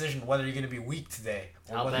make the decision whether you're going to be weak today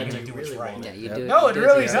or How whether bad you're do going to you do what's really right. want Yeah, it? you do. No, you it do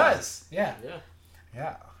really yourself. does. Yeah. Yeah.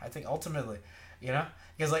 Yeah, I think ultimately,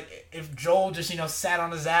 because like if Joel just sat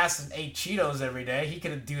on his ass and ate Cheetos every day, he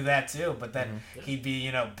could do that too. But then he'd be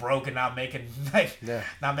broke and not making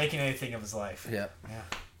not making anything of his life. Yeah.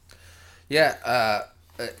 Yeah.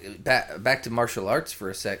 Yeah. back to martial arts for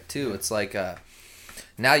a sec too. It's like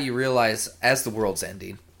now you realize as the world's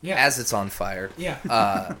ending, as it's on fire.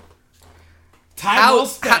 Yeah. Time well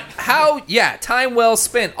spent. Time well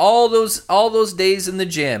spent. All those days in the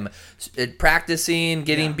gym, practicing,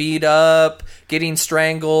 getting beat up, getting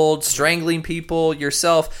strangled, strangling people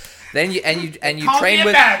yourself. Then you train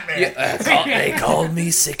with. They called me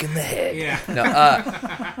sick in the head. Yeah.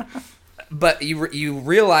 No, but you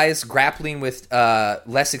realize grappling with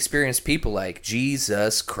less experienced people, like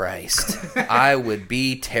Jesus Christ, I would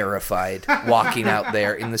be terrified walking out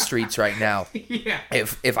there in the streets right now. Yeah.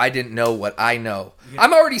 If I didn't know what I know,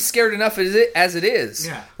 I'm already scared enough as it is.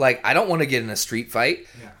 Yeah. Like, I don't want to get in a street fight.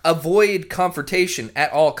 Yeah. Avoid confrontation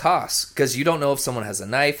at all costs, because you don't know if someone has a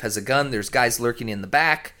knife, has a gun. There's guys lurking in the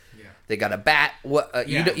back. They got a bat.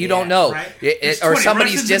 You don't know, right? Or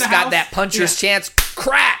somebody's just got that puncher's chance.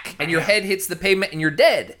 Crack, and your head hits the pavement, and you're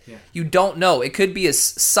dead. Yeah. You don't know. It could be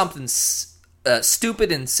something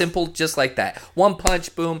stupid and simple, just like that. One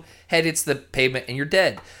punch, boom, head hits the pavement, and you're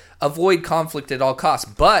dead. Avoid conflict at all costs.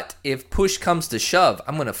 But if push comes to shove,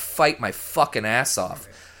 I'm gonna fight my fucking ass off.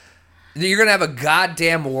 You're gonna have a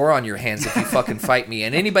goddamn war on your hands if you fucking fight me.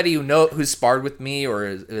 And anybody who's sparred with me or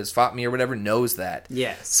has fought me or whatever knows that.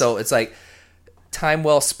 Yes. So it's like time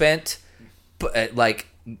well spent. But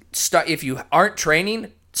start if you aren't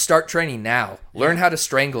training, start training now. Learn how to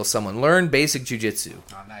strangle someone. Learn basic jujitsu.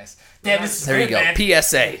 Oh, nice. Damn, this is There you good, go. man.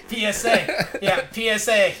 PSA. PSA. Yeah,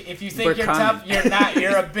 PSA. If you think We're you're coming. tough, you're not.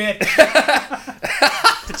 You're a bitch.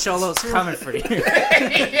 Cholo's coming for you.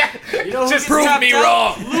 Yeah. You know who Just gets prove tapped me out?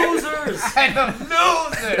 wrong. Losers. And the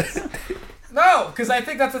losers. No, because I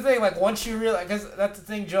think that's the thing. Like, once you realize, because that's the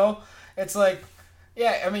thing, Joe. It's like,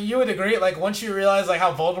 yeah, I mean, you would agree. Like, once you realize like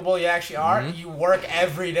how vulnerable you actually are, you work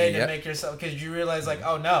every day to Yep. make yourself. Because you realize, like,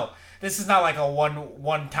 oh no, this is not like a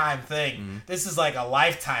one time thing. This is like a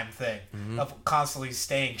lifetime thing of constantly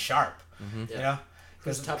staying sharp. You know,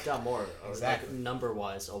 Who's tapped out more, or Exactly. like number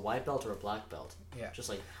wise, a white belt or a black belt? Yeah. Just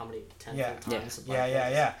like how many 10 Yeah. times? a black Yeah.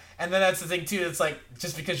 belt? And then that's the thing too. It's like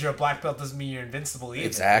just because you're a black belt doesn't mean you're invincible either.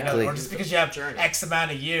 Exactly. You know? Or just because you have Journey. X amount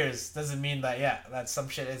of years doesn't mean that some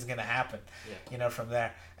shit is gonna happen. Yeah. You know, from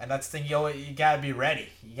there. And that's the thing. You gotta be ready.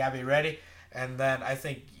 You gotta be ready. And then I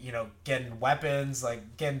think, getting weapons,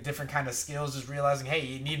 like getting different kind of skills, just realizing, hey,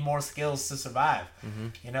 you need more skills to survive.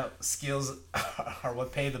 Skills are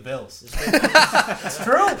what pay the bills. It's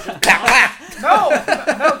true. No,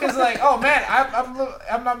 because like, oh man,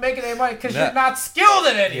 I'm not making any money because you're not skilled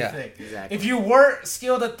at anything. Yeah, exactly. If you were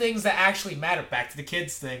skilled at things that actually matter, back to the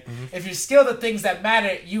kids thing. If you're skilled at things that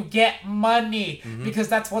matter, you get money because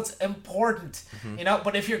that's what's important.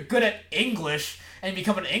 But if you're good at English and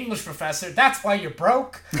become an English professor, that's why you're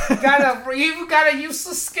broke. You got a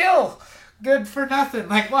useless skill. Good for nothing.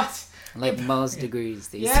 Like what? Like most degrees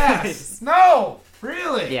these Yes. days. No.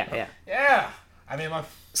 Really. Yeah. I mean, my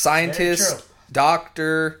Very Scientist, true.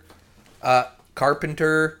 doctor,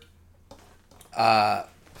 carpenter,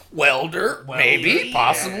 welder, maybe, yeah.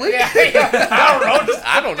 possibly. Yeah.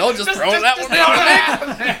 I don't know. Just throwing that one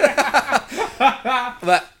in.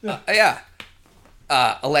 But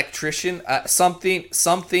electrician,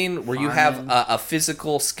 something where you have a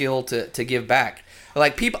physical skill to give back.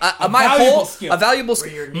 Like people, valuable a valuable Where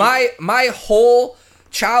you're skill. needed. My whole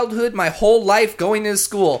childhood, my whole life going to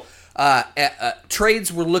school,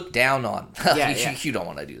 trades were looked down on. You don't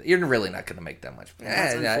want to do that. You're really not going to make that much. You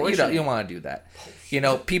don't want to do that.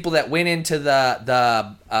 People that went into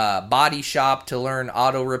the body shop to learn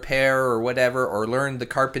auto repair or whatever, or learn the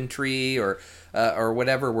carpentry or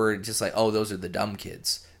whatever, were just like, oh, those are the dumb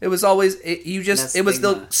kids. It was always it was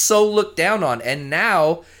so looked down on, and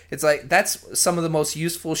now it's like that's some of the most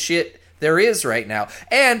useful shit there is right now,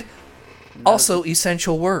 and also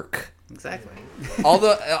essential work. Exactly.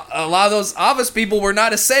 Although a lot of those office people were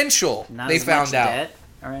not essential, Not they as found much out. debt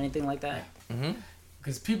or anything like that.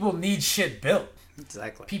 Because people need shit built.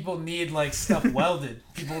 Exactly. People need like stuff welded.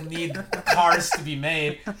 People need cars to be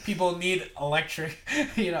made. People need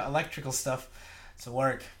electrical stuff to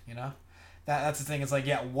work. That's the thing. It's like,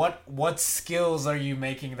 yeah, what skills are you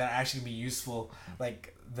making that are actually be useful?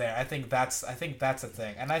 Like there, I think that's a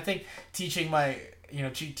thing. And I think teaching my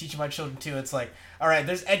children too. It's like, all right,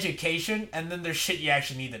 there's education, and then there's shit you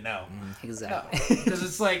actually need to know. Exactly. Because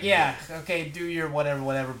it's like, yeah, okay, do your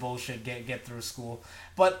whatever bullshit, get through school.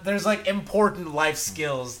 But there's like important life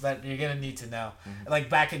skills that you're gonna need to know. Like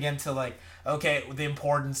back again to like, okay, the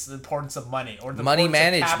importance of money or the Money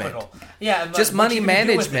importance of management. capital. Yeah, and Just what money you gonna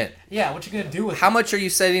do with management. it. Yeah, what you gonna do with How it? much are you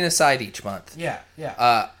setting aside each month? Yeah.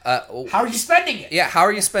 How How are you spending it?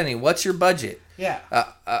 are you spending? What's your budget? Yeah.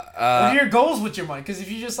 What are your goals with your money? Because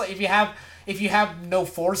if you just like if you have no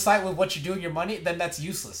foresight with what you do with your money, then that's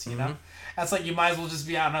useless. You know, that's like you might as well just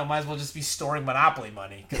be might as well just be storing Monopoly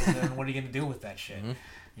money. Because then what are you gonna do with that shit?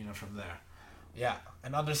 You know, from there. Yeah,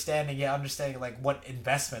 and understanding like what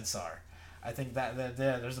investments are. I think that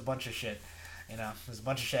there's a bunch of shit. You know, there's a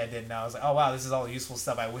bunch of shit I didn't know. I was like, oh wow, this is all useful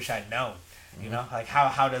stuff I wish I'd known. You know, like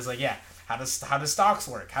how does stocks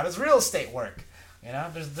work? How does real estate work? You know,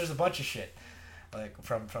 there's a bunch of shit like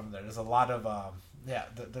from there. There's a lot of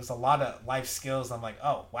there's a lot of life skills. I'm like,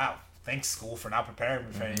 oh wow, thanks school for not preparing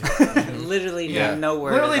me for anything. Literally no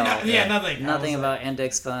word at all. Nothing. Nothing about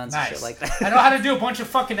index funds and shit like that. I know how to do a bunch of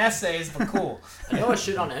fucking essays, but cool. I know I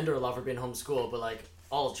shit on Ender a lot for being homeschooled, but like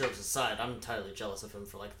all jokes aside, I'm entirely jealous of him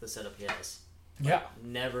for like the setup he has. Yeah.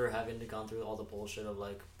 Never having gone through all the bullshit of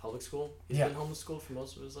like public school. He's been homeschooled for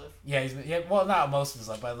most of his life. Yeah, well, not most of his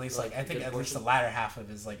life, but at least like I think at least the latter half of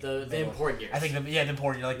his like the important years. I think the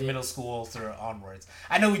important like the middle school through onwards.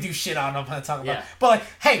 I know we do shit on him when I talk about, Yeah. but like,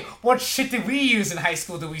 hey, what shit did we use in high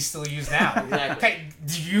school that we still use now? Exactly. Okay,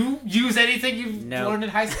 do you use anything you learned in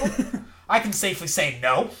high school? I can safely say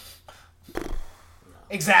no.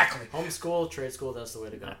 Exactly. Homeschool, trade school, that's the way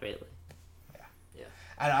to go. Not really.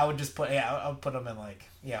 And I would just put I would put them in like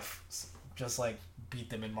just like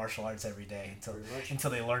beat them in martial arts every day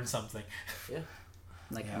until they learn something. Yeah.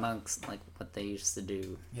 Like monks, like what they used to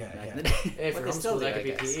do back in the day. Hey, if What you're they still homeschooled, do, that I could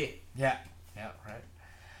be guess. PE. Yeah, right.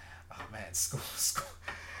 Oh man, school.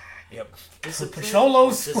 Yep. Discipline, Pacholo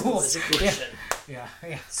physical schools. education. Yeah.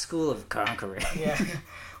 School of Conquering. Yeah.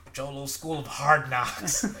 Pacholo School of Hard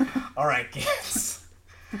Knocks. All right, kids.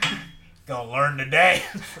 Go learn today.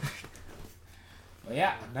 Well,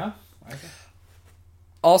 yeah. No. Okay.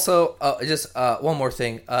 Also, just one more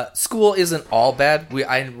thing. School isn't all bad. We're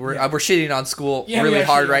shitting on school really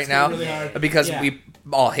hard right now because we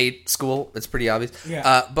all hate school. It's pretty obvious.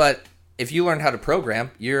 Yeah. But if you learn how to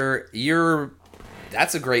program,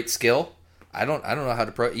 that's a great skill. I don't know how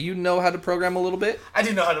to you know how to program a little bit? I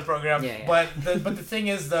do know how to program, Yeah. but the thing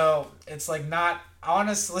is though, it's like not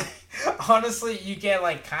honestly, you get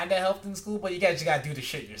like kind of helped in school, but you just gotta do the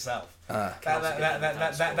shit yourself.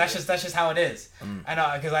 That's just how it is. I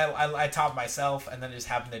know because I taught myself and then just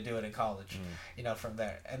happened to do it in college. You know, from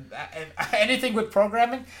there and anything with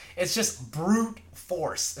programming, it's just brute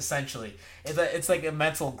force essentially. It's like a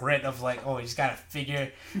mental grit of like, oh, you gotta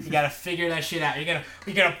figure that shit out.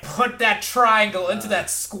 You're gonna put that triangle into that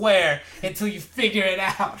square until you figure it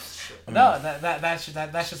out. No, that's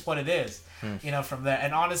just what it is. You know, from there.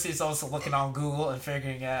 And honestly, it's also looking on Google and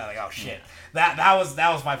figuring out like, oh shit, that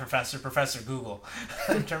was my Professor Google,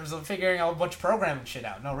 in terms of figuring out a bunch of programming shit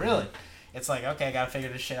out. No, really. It's like, okay, I gotta figure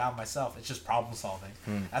this shit out myself. It's just problem solving.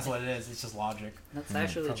 That's what it is. It's just logic. That's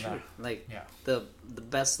actually From true. that. Like Yeah. the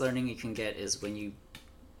best learning you can get is when you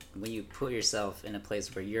put yourself in a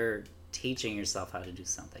place where you're teaching yourself how to do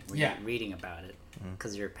something. Where you're reading about it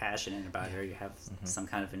because you're passionate about it or you have some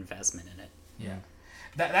kind of investment in it. Yeah.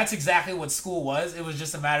 That's exactly what school was. It was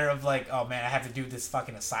just a matter of like, oh man, I have to do this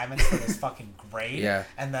fucking assignment for this fucking grade. Yeah.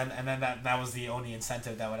 And then that was the only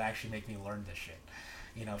incentive that would actually make me learn this shit.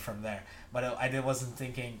 You know, from there. But I wasn't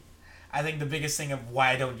thinking. I think the biggest thing of why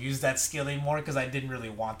I don't use that skill anymore because I didn't really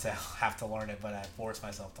want to have to learn it, but I forced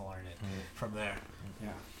myself to learn it from there. Yeah.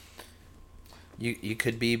 You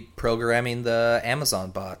could be programming the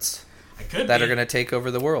Amazon bots I could that be. are going to take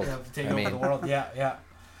over the world. Take over the world. Yeah.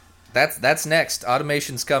 That's next.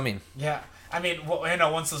 Automation's coming. Yeah. I mean,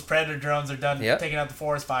 once those predator drones are done taking out the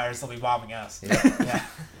forest fires, they'll be bombing us. Yeah.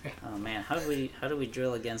 Oh man, how do we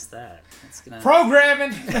drill against that? It's gonna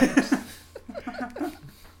Programming.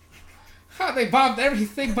 They bombed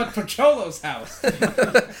everything but Pacholo's house.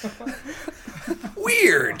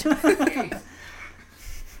 Weird.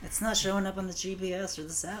 It's not showing up on the GPS or the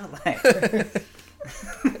satellite.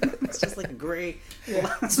 It's just like a gray.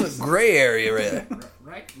 It's a gray area right there.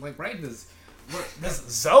 Right? Like right in this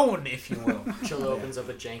zone, if you will. Chilla opens up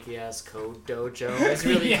a janky ass code dojo. He's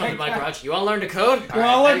really come to my garage. You want to learn to code? You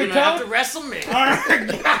wanna learn to You're gonna have code? to wrestle me.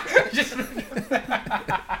 Just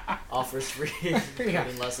Offers free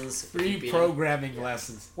coding lessons. free Beat him. programming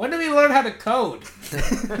lessons. When do we learn how to code?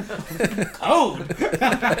 Code.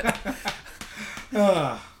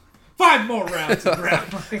 5 more rounds of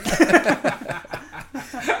ground.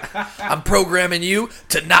 I'm programming you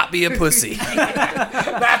to not be a pussy.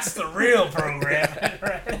 That's the real program,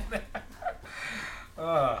 right?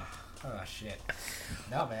 Oh shit.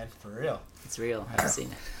 No, man, for real. It's real. I've seen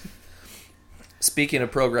it. Speaking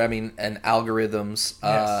of programming and algorithms,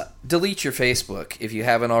 Yes. delete your Facebook if you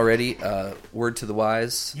haven't already. Word to the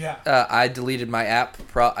wise. Yeah. I deleted my app,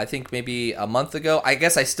 I think maybe a month ago. I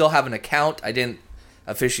guess I still have an account. I didn't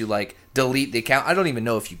officially delete the account. I don't even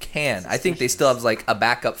know if you can. I think they still have a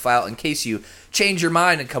backup file in case you change your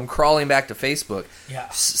mind and come crawling back to Facebook. Yeah.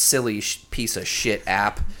 Silly piece of shit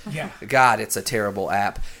app. Yeah. God, it's a terrible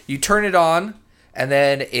app. You turn it on, and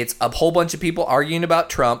then it's a whole bunch of people arguing about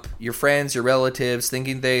Trump, your friends, your relatives,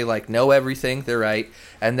 thinking they know everything, they're right.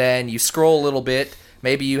 And then you scroll a little bit,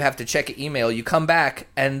 maybe you have to check an email, you come back,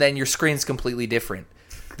 and then your screen's completely different.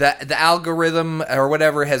 The algorithm or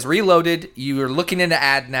whatever has reloaded, you're looking at an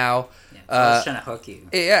ad now. It's always trying to hook you.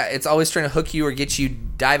 Yeah, it's always trying to hook you or get you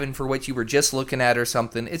diving for what you were just looking at or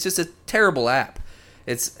something. It's just a terrible app.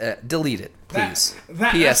 It's delete it, please.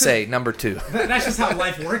 PSA number 2. That's just how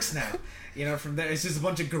life works now. From there, it's just a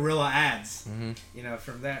bunch of guerrilla ads. Mm-hmm.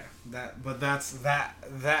 From there, but that's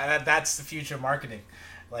the future of marketing,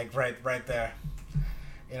 right there.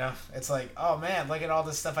 It's like, oh man, look at all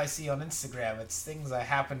this stuff I see on Instagram. It's things I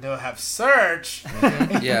happen to have searched.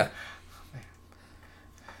 Yeah.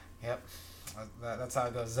 Yep. That's how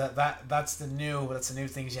it goes. That's the new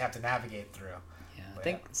things you have to navigate through. Yeah, I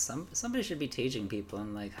think somebody should be teaching people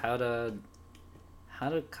and how to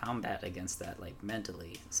combat against that,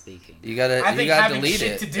 mentally speaking. You gotta delete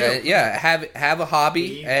it. To do. Yeah, have a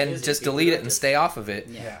hobby and busy, just be delete it productive. and stay off of it.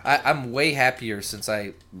 Yeah. I'm way happier since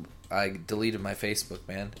I deleted my Facebook,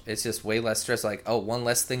 man. It's just way less stress. One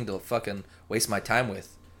less thing to fucking waste my time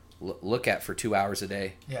with, look at for 2 hours a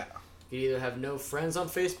day. Yeah. You either have no friends on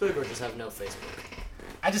Facebook or just have no Facebook.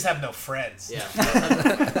 I just have no friends. Yeah.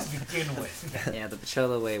 To begin with. Yeah, the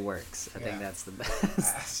Pachola way works. I think that's the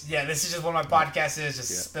best. Yeah, this is just what my podcast is.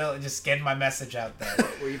 Just getting my message out there.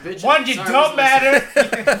 Were you bitching? One, you Sorry, don't matter.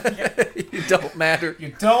 You don't matter.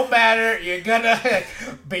 You don't matter. You're gonna,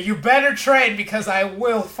 but you better train because I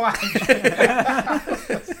will find you.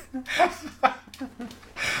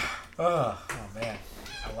 Oh man,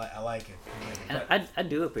 I like it. And I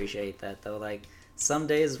do appreciate that though. Some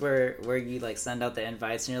days where you send out the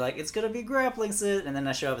invites and you're like, it's gonna be grappling sit, and then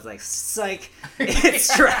I show up, it's psych,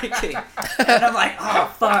 it's striking, and I'm like,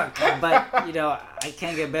 oh fuck, but I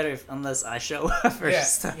can't get better unless I show up for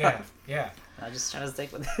stuff. Yeah. I just try to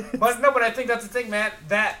stick with it. But I think that's the thing, man.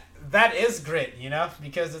 That is grit,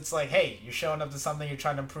 because it's hey, you're showing up to something, you're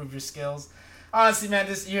trying to improve your skills. Honestly, man,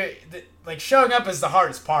 showing up is the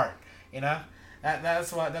hardest part.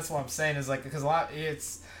 That's what I'm saying is because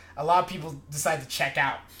a lot of people decide to check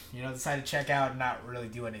out. And not really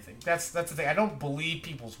do anything. That's the thing. I don't believe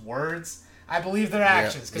people's words. I believe their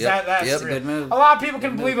actions because that's a good move. A lot of people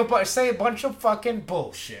can believe say a bunch of fucking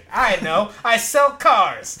bullshit. I know. I sell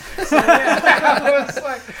cars. So,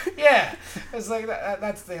 it's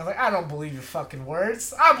that's the thing. I don't believe your fucking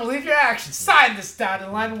words. I believe your actions. Sign this dotted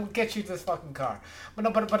line and we'll get you this fucking car.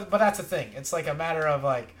 But that's the thing. It's a matter of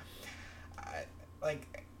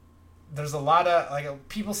there's a lot of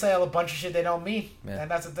people say a bunch of shit they don't mean,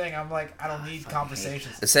 and that's the thing. I'm I don't need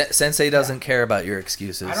conversations. Sensei doesn't care about your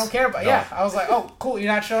excuses. I don't care about. No. Yeah, I was oh cool,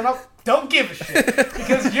 you're not showing up. Don't give a shit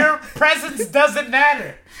because your presence doesn't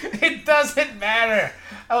matter. It doesn't matter.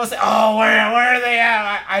 I was oh where are they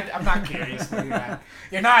at? I'm not curious.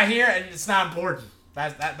 You're not here, and it's not important.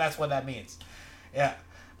 That's what that means. Yeah,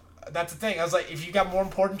 that's the thing. I was if you got more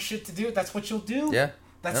important shit to do, that's what you'll do. Yeah,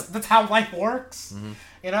 that's how life works. Mm-hmm.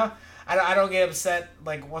 I don't get upset,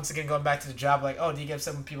 once again, going back to the job, do you get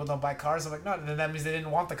upset when people don't buy cars? I'm no, then that means they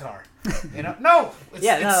didn't want the car. No, it's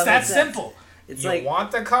that simple. It's you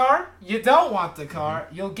want the car, you don't want the car,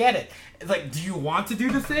 you'll get it. Do you want to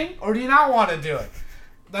do the thing, or do you not want to do it?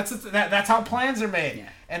 That's how plans are made. Yeah.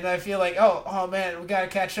 And I feel oh man, we gotta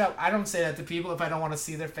catch up. I don't say that to people if I don't want to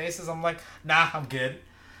see their faces. I'm nah, I'm good.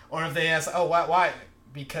 Or if they ask, oh, why?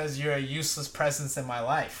 Because you're a useless presence in my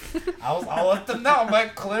life. I'll let them know. I'm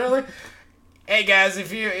clearly, hey guys,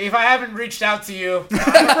 if I haven't reached out to you, PSA.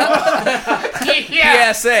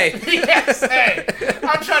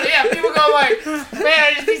 I'm trying to. People go man,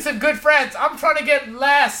 I just need some good friends. I'm trying to get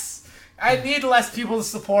less. I need less people to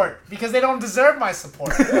support because they don't deserve my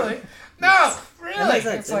support. Really? No, really.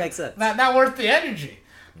 It makes sense. Not worth the energy.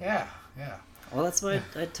 Yeah. Well, that's what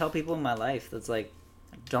I tell people in my life. That's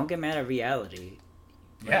don't get mad at reality.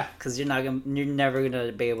 Yeah, because you're never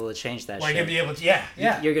gonna be able to change that. You're gonna be able to,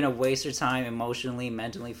 yeah. You're gonna waste your time emotionally,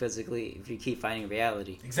 mentally, physically if you keep fighting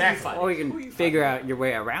reality. Exactly. Or you can figure out your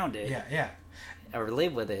way around it. Yeah. Or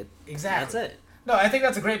live with it. Exactly. That's it. No, I think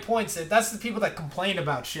that's a great point, Sid. That's the people that complain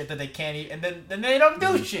about shit that they can't eat, and then they don't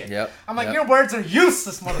do shit. Yep. I'm like, Yep. your words are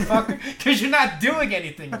useless, motherfucker, because you're not doing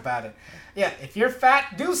anything about it. Yeah, if you're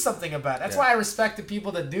fat, do something about it. That's why I respect the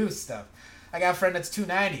people that do stuff. I got a friend that's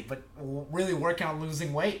 290, but really working on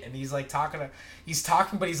losing weight, and he's like he's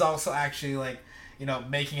talking, but he's also actually like, you know,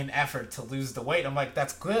 making an effort to lose the weight. I'm like,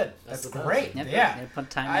 that's good. That's the great. best. Yeah.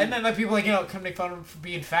 Put time And in. then like people like, you know, come make fun of him for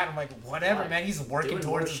being fat. I'm like, whatever, Why? man. He's working Doing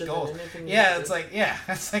towards more his shit goals. than anything Yeah, you it's do. like, yeah,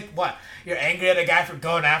 it's like what? You're angry at a guy for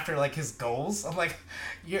going after like his goals. I'm like,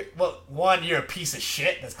 you're a piece of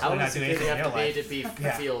shit. That's How clearly not easy doing could you anything in have your to be life. to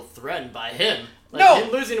Yeah. feel threatened by him? Like, No!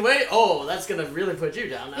 him losing weight? Oh, that's gonna really put you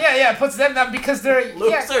down now. Yeah, it puts them down because they're yeah,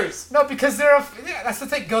 Losers. no, because yeah, that's the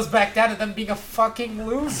thing. It goes back down to them being a fucking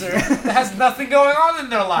loser that has nothing going on in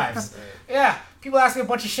their lives. Yeah, people ask me a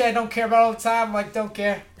bunch of shit I don't care about all the time. I'm like, don't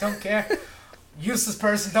care. Useless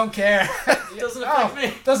person, don't care. Doesn't affect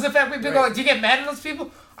me. Doesn't affect me. People go, like, do you get mad at those people?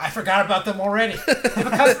 I forgot about them already. If a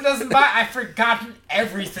customer doesn't buy, I've forgotten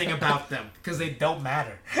everything about them because they don't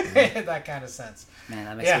matter. In that kind of sense. Man,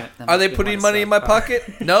 that makes Yeah. me, that Are they makes me putting wanna money sell in my a car.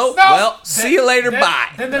 pocket? No? No. Well, see you later. Then- Bye.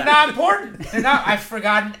 Then they're not important. They're not. I've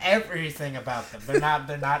forgotten everything about them.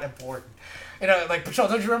 They're not important. You know, like, Patrol,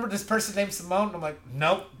 don't you remember this person named Simone? I'm like,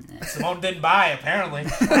 nope. Simone didn't buy, apparently.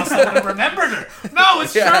 Or else I would have remembered her. No,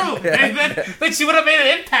 it's Yeah, true. yeah. And then she would have made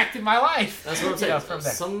an impact in my life. That's what I'm You saying. know, from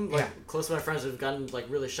there. Some like Yeah. close to my friends have gotten like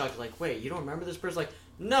really shocked. Like, wait, you don't remember this person? Like,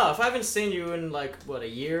 no. If I haven't seen you in like what, a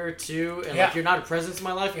year or two, and Yeah. like you're not a presence in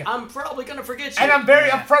my life, Yeah. I'm probably gonna forget you. And I'm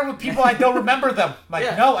very upfront with people I don't remember them. Like,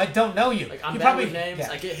 Yeah. no, I don't know you. like I'm you bad with names.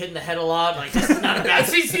 yeah. I get hit in the head a lot. Like, this is not a bad.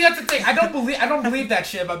 See, that's the thing. I don't believe that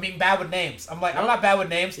shit about being bad with names. I'm like, I'm not bad with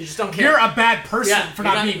names. You just don't care. You're a bad person Yeah, for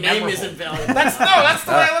your not being name memorable. isn't valuable. That's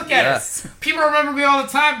the way I look at Yes. it. People remember me all the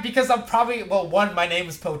time because I'm probably one, my name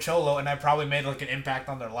is Pocholo, and I probably made like an impact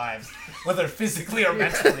on their lives, whether physically or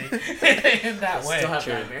mentally, in that way. Still have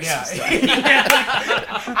nightmares. Yeah.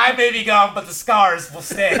 I may be gone, but the scars will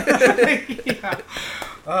stay.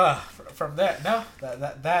 Yeah. From there, no,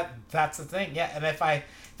 that's the thing. Yeah, and if I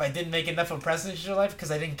didn't make enough of a presence in your life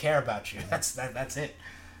because I didn't care about you, that's it.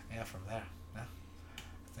 Yeah, from there. No,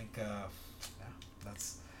 I think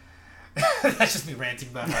that's that's just me ranting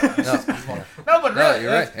about how I just no, but No, really,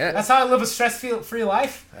 you're right, yeah. that's how I live a stress-free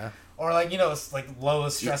life. Yeah. Or like, you know, it's like low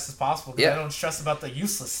as stress as possible because Yeah. I don't stress about the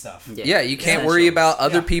useless stuff. Yeah, you can't Yeah. worry about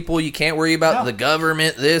other Yeah. people. You can't worry about No. the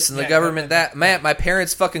government this and the Yeah, government yeah, that. Man, my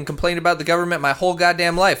parents fucking complained about the government my whole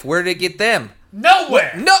goddamn life. Where did it get them?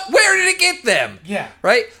 Nowhere. No, where did it get them? Yeah.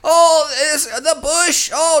 Right? Oh, the Bush.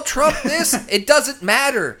 Oh, Trump. This. It doesn't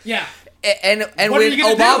matter. Yeah. And What are when you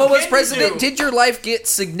gonna do? Obama was Can you president, do? did your life get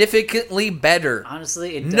significantly better?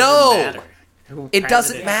 Honestly, it doesn't No. matter. who It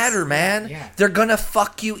doesn't president matter, is. man. Yeah. They're gonna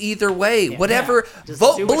fuck you either way. Whatever. Just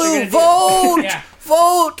Vote do what blue. you're gonna do. Vote. Yeah.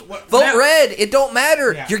 Vote. Vote whatever. red. It don't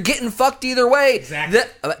matter. Yeah. You're getting fucked either way. Exactly.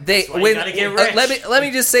 why you gotta get rich. Let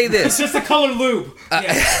me just say It's this. just a color lube.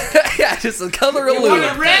 Yeah, just the color of You want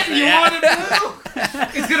it lube. red? You want it blue?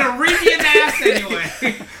 It's gonna rip you in the ass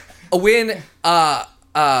anyway.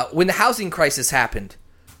 When the housing crisis happened,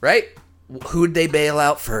 right? Who'd they bail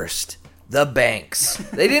out first? The banks.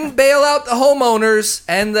 They didn't bail out the homeowners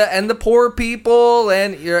and the poor people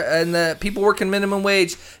and the people working minimum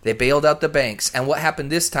wage. They bailed out the banks. And what happened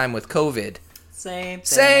this time with COVID? Same thing.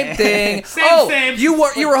 Same thing. Same. You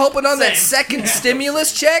were hoping on that Same. second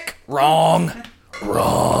stimulus check? Wrong.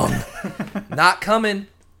 Not coming.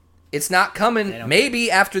 It's not coming. Maybe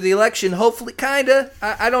after the election. Hopefully, kinda.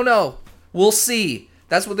 I don't know. We'll see.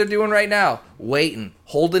 That's what they're doing right now. Waiting,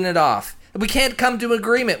 holding it off. We can't come to an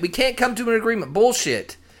agreement.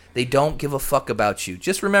 Bullshit. They don't give a fuck about you.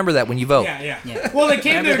 Just remember that when you vote. Yeah. Well, they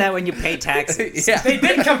came Remember to. that when you pay taxes. Yeah. They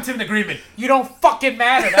did come to an agreement. You don't fucking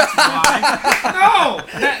matter. That's why.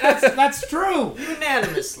 No, that's true.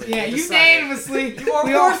 Unanimously. Yeah, they decided, unanimously. You are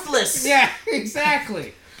we all- worthless. Yeah,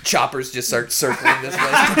 exactly. Choppers just start circling this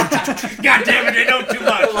way. God damn it, they know too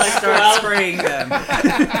much. Like, Start spraying them.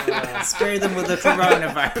 Spray them with the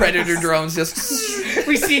coronavirus. Predator drones just.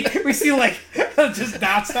 we see like just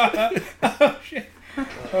dots on it.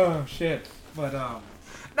 Oh shit. But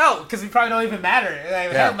no, because we probably don't even matter. Like,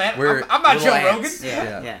 hell, man, I'm not we're Joe Lance. Rogan.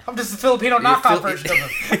 Yeah. Yeah. I'm just a Filipino knockoff version of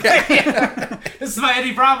him. Yeah. This is my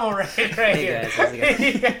Eddie Bravo right Hey here. guys, how's it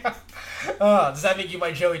going? Yeah. Oh, does that make you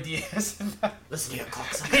my Joey Diaz? Listen here,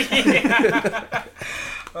 cocksucker.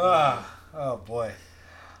 Oh boy.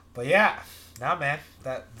 But yeah, nah, man,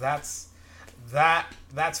 that's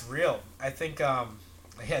real. I think I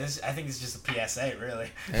think it's just a PSA, really.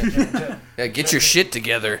 Yeah, get your shit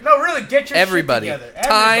together. No, really, get your Everybody. shit together.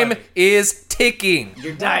 Time is ticking. ticking.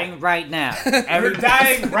 You're dying right now. You're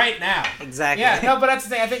dying right now. Exactly. Yeah, no, but that's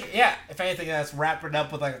the thing. I think, if anything, that's wrapped it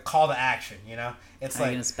up with like a call to action. You know, it's How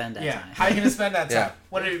like you gonna spend that time? How you gonna spend that time? Yeah.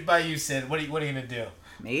 What about you, Sid? What are you gonna do?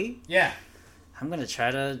 Me? Yeah, I'm gonna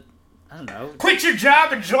try to. I don't know. quit your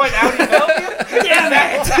job and join Audi Bellevue. Damn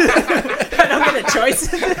it! I don't get a choice.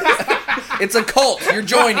 It's a cult. You're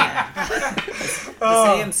joining. This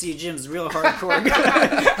AMC gym's real hardcore,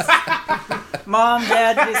 guys. Mom,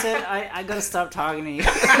 Dad, they said I gotta stop talking to you.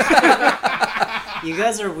 You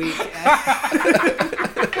guys are weak.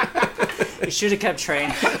 You should have kept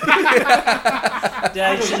training.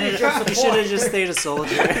 Dad, you should have just stayed a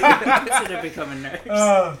soldier instead of becoming a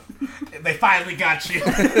nurse. They finally got you.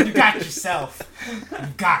 You got yourself. You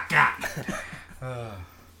got.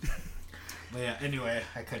 But yeah, anyway,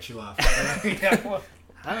 I cut you off. Yeah.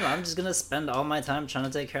 I don't know. I'm just gonna spend all my time trying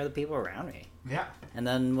to take care of the people around me. Yeah. And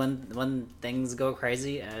then when things go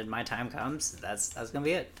crazy and my time comes, that's gonna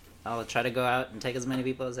be it. I'll try to go out and take as many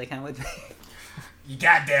people as I can with me. You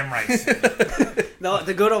goddamn right.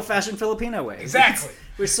 The good old fashioned Filipino way. Exactly.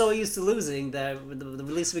 We're so used to losing that the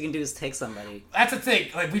least we can do is take somebody. That's the thing.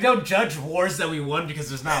 Like, we don't judge wars that we won because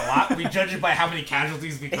there's not a lot. We judge it by how many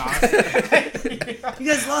casualties we caused. You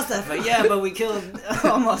guys lost that fight, yeah, but we killed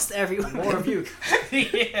almost everyone. More of you.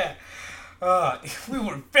 Yeah. We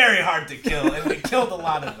were very hard to kill, and we killed a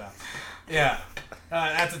lot of them. Yeah.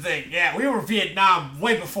 That's the thing. Yeah, we were Vietnam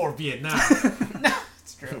way before Vietnam. No,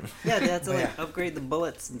 it's true. Yeah, they had to Yeah. upgrade the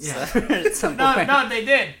bullets and Yeah. stuff at some No, point. no, they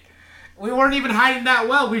did. We weren't even hiding that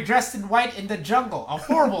well. We dressed in white in the jungle. A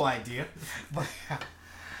horrible idea. But,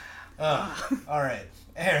 all right.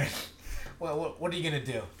 Aaron, what are you going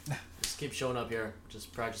to do? Just keep showing up here.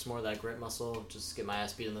 Just practice more of that grit muscle. Just get my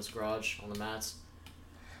ass beat in this garage on the mats.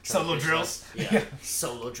 Try to Solo finish drills? that. Yeah.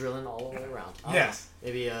 Solo drilling all the way around. I don't Yes. know.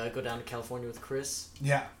 Maybe go down to California with Chris.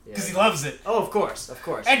 Yeah, because Yeah. he loves it. Oh, of course. Of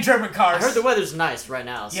course. And German I cars. heard the weather's nice right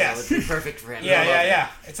now, so Yes. it'd be perfect for him. Yeah, I love yeah.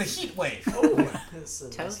 It's a heat wave. it. Oh, it's a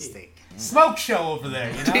nice heat. Toasty. Smoke show over there,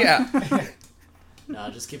 you know? Yeah. No,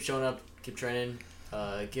 just keep showing up, keep training,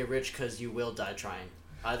 get rich because you will die trying.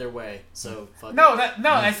 Either way, so fuck No, it.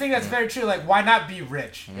 I think that's very true. Like, why not be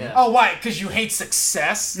rich? Yeah. Oh, why? Because you hate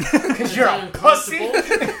success? Because you're a pussy?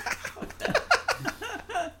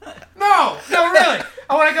 No, really.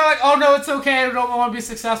 I want to go like, oh no, it's okay. I don't want to be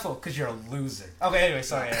successful because you're a loser. Okay, anyway,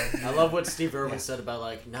 sorry, Aaron. I love what Steve Irwin said about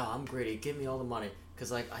like, no, I'm greedy. Give me all the money.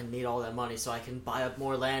 Because, like, I need all that money so I can buy up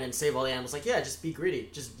more land and save all the animals. Like, yeah, just be greedy.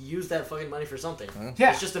 Just use that fucking money for something. Yeah.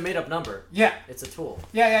 It's just a made-up number. Yeah, It's a tool.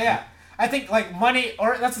 yeah. I think like money,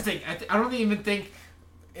 or that's the thing. I don't even think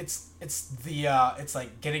it's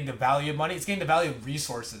like getting the value of money. It's getting the value of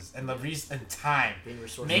resources and and time. Being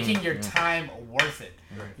resourceful. Making your time worth it.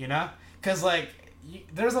 You know, because like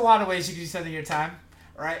there's a lot of ways you can spend your time,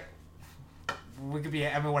 right? We could be.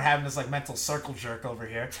 I mean, we're having this like mental circle jerk over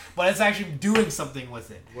here, but it's actually doing something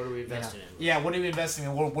with it. What are we investing in? Yeah, what are we investing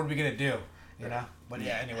in? What are we gonna do? You know. But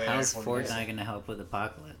yeah, anyway. How's Aaron, what were you Fortnite gonna help with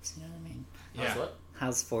apocalypse? You know what I mean? gonna say? How's Yeah. what?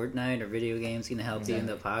 How's Fortnite or video games gonna help you in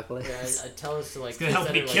the apocalypse? Yeah, I tell us to like. It's gonna kids help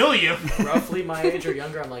that me are, like, kill you. roughly my age or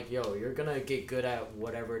younger. I'm like, yo, you're gonna get good at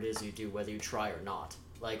whatever it is you do, whether you try or not.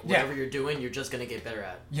 Like whatever you're doing, you're just gonna get better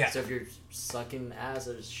at. Yeah. So if you're sucking ass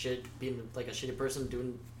or shit, being like a shitty person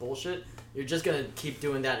doing bullshit, you're just gonna keep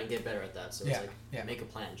doing that and get better at that. So it's like, make a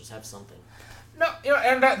plan. Just have something. No,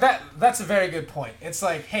 and that's a very good point. It's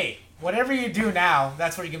like, hey, whatever you do now,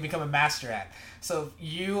 that's what you can become a master at. So if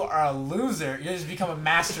you are a loser, you just become a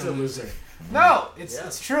master loser. No,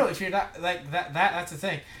 it's true. If you're not like that's the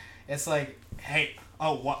thing. It's like, hey,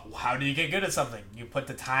 how do you get good at something? You put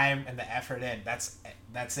the time and the effort in.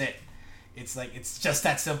 That's it. It's like it's just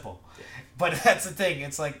that simple. Yeah. But that's the thing.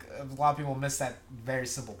 It's like a lot of people miss that very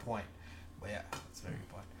simple point. But yeah, that's a very good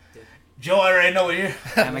point. Yeah. Joe, I already know what you're.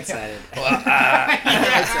 I'm excited.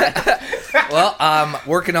 Well, I'm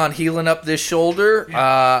working on healing up this shoulder.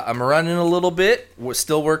 I'm running a little bit. We're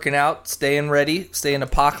still working out, staying ready, staying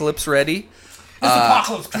apocalypse ready. This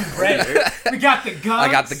apocalypse crew ready. We got the guns.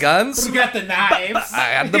 I got the guns. We got the knives.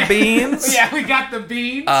 I got the beans. Yeah, we got the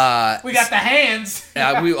beans. We got the hands.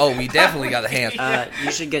 We definitely got the hands.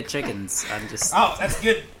 You should get chickens. I'm just. Oh, that's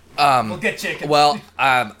good. We'll get chicken. Well,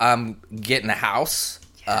 I'm getting a house.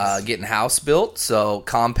 Getting a house built, so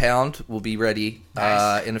compound will be ready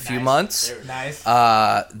in a few months. Nice.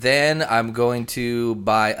 Then I'm going to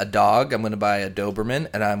buy a dog. I'm going to buy a Doberman,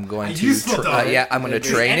 and I'm going to useful dog. I'm going to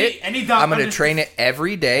train it. Any dog I'm going to under- train it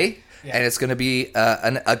every day, and it's going to be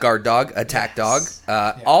a guard dog, attack dog.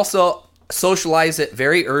 Yes. Also, socialize it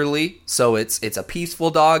very early, so it's a peaceful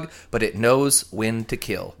dog, but it knows when to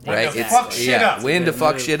kill. Right? to fuck shit up. when to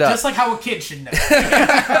fuck shit up. Just like how a kid should know.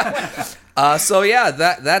 So yeah,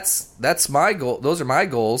 that's my goal. Those are my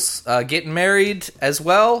goals. Getting married as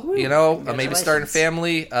well. You know, maybe starting a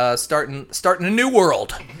family. Starting a new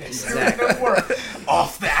world. Exactly.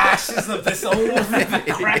 Off the ashes of this old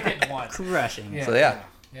decrepit one. Crushing. So yeah.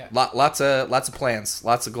 Lots of plans,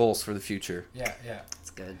 lots of goals for the future. Yeah. It's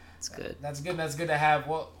good. It's good. That's good. That's good to have.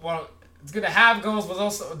 Well, it's good to have goals, but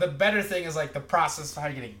also the better thing is like the process for how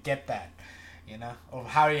you're gonna get that. You know, or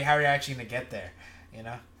how are you actually gonna get there? You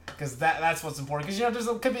know, because that's what's important. Because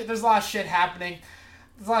there's a lot of shit happening.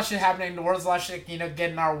 There's a lot of shit happening in the world. There's a lot of shit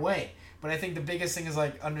getting our way. But I think the biggest thing is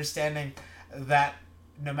like understanding that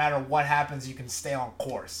no matter what happens, you can stay on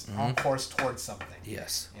course, on course towards something.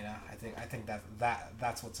 Yes. You know, I think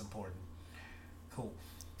that's what's important. Cool.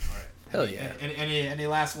 All right. Hell yeah. Any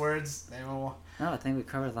last words? Anyone? No, I think we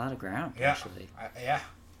covered a lot of ground. Yeah. Actually,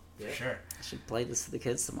 For sure. I should play this to the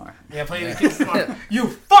kids tomorrow. Yeah, play the kids tomorrow. You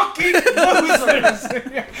fucking losers!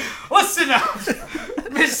 Listen up,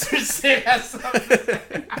 Mr. Sid has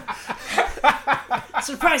something.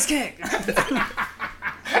 Surprise kick!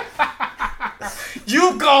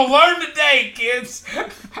 You go learn today, kids.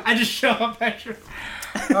 I just show up at your.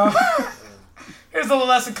 Here's a little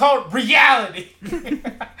lesson called reality.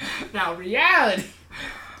 Now, reality.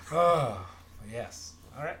 Oh, yes.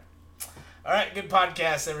 All right. Good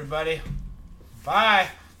podcast, everybody. Bye.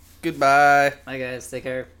 Goodbye. Bye, guys. Take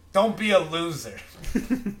care. Don't be a loser.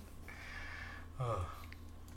 Oh.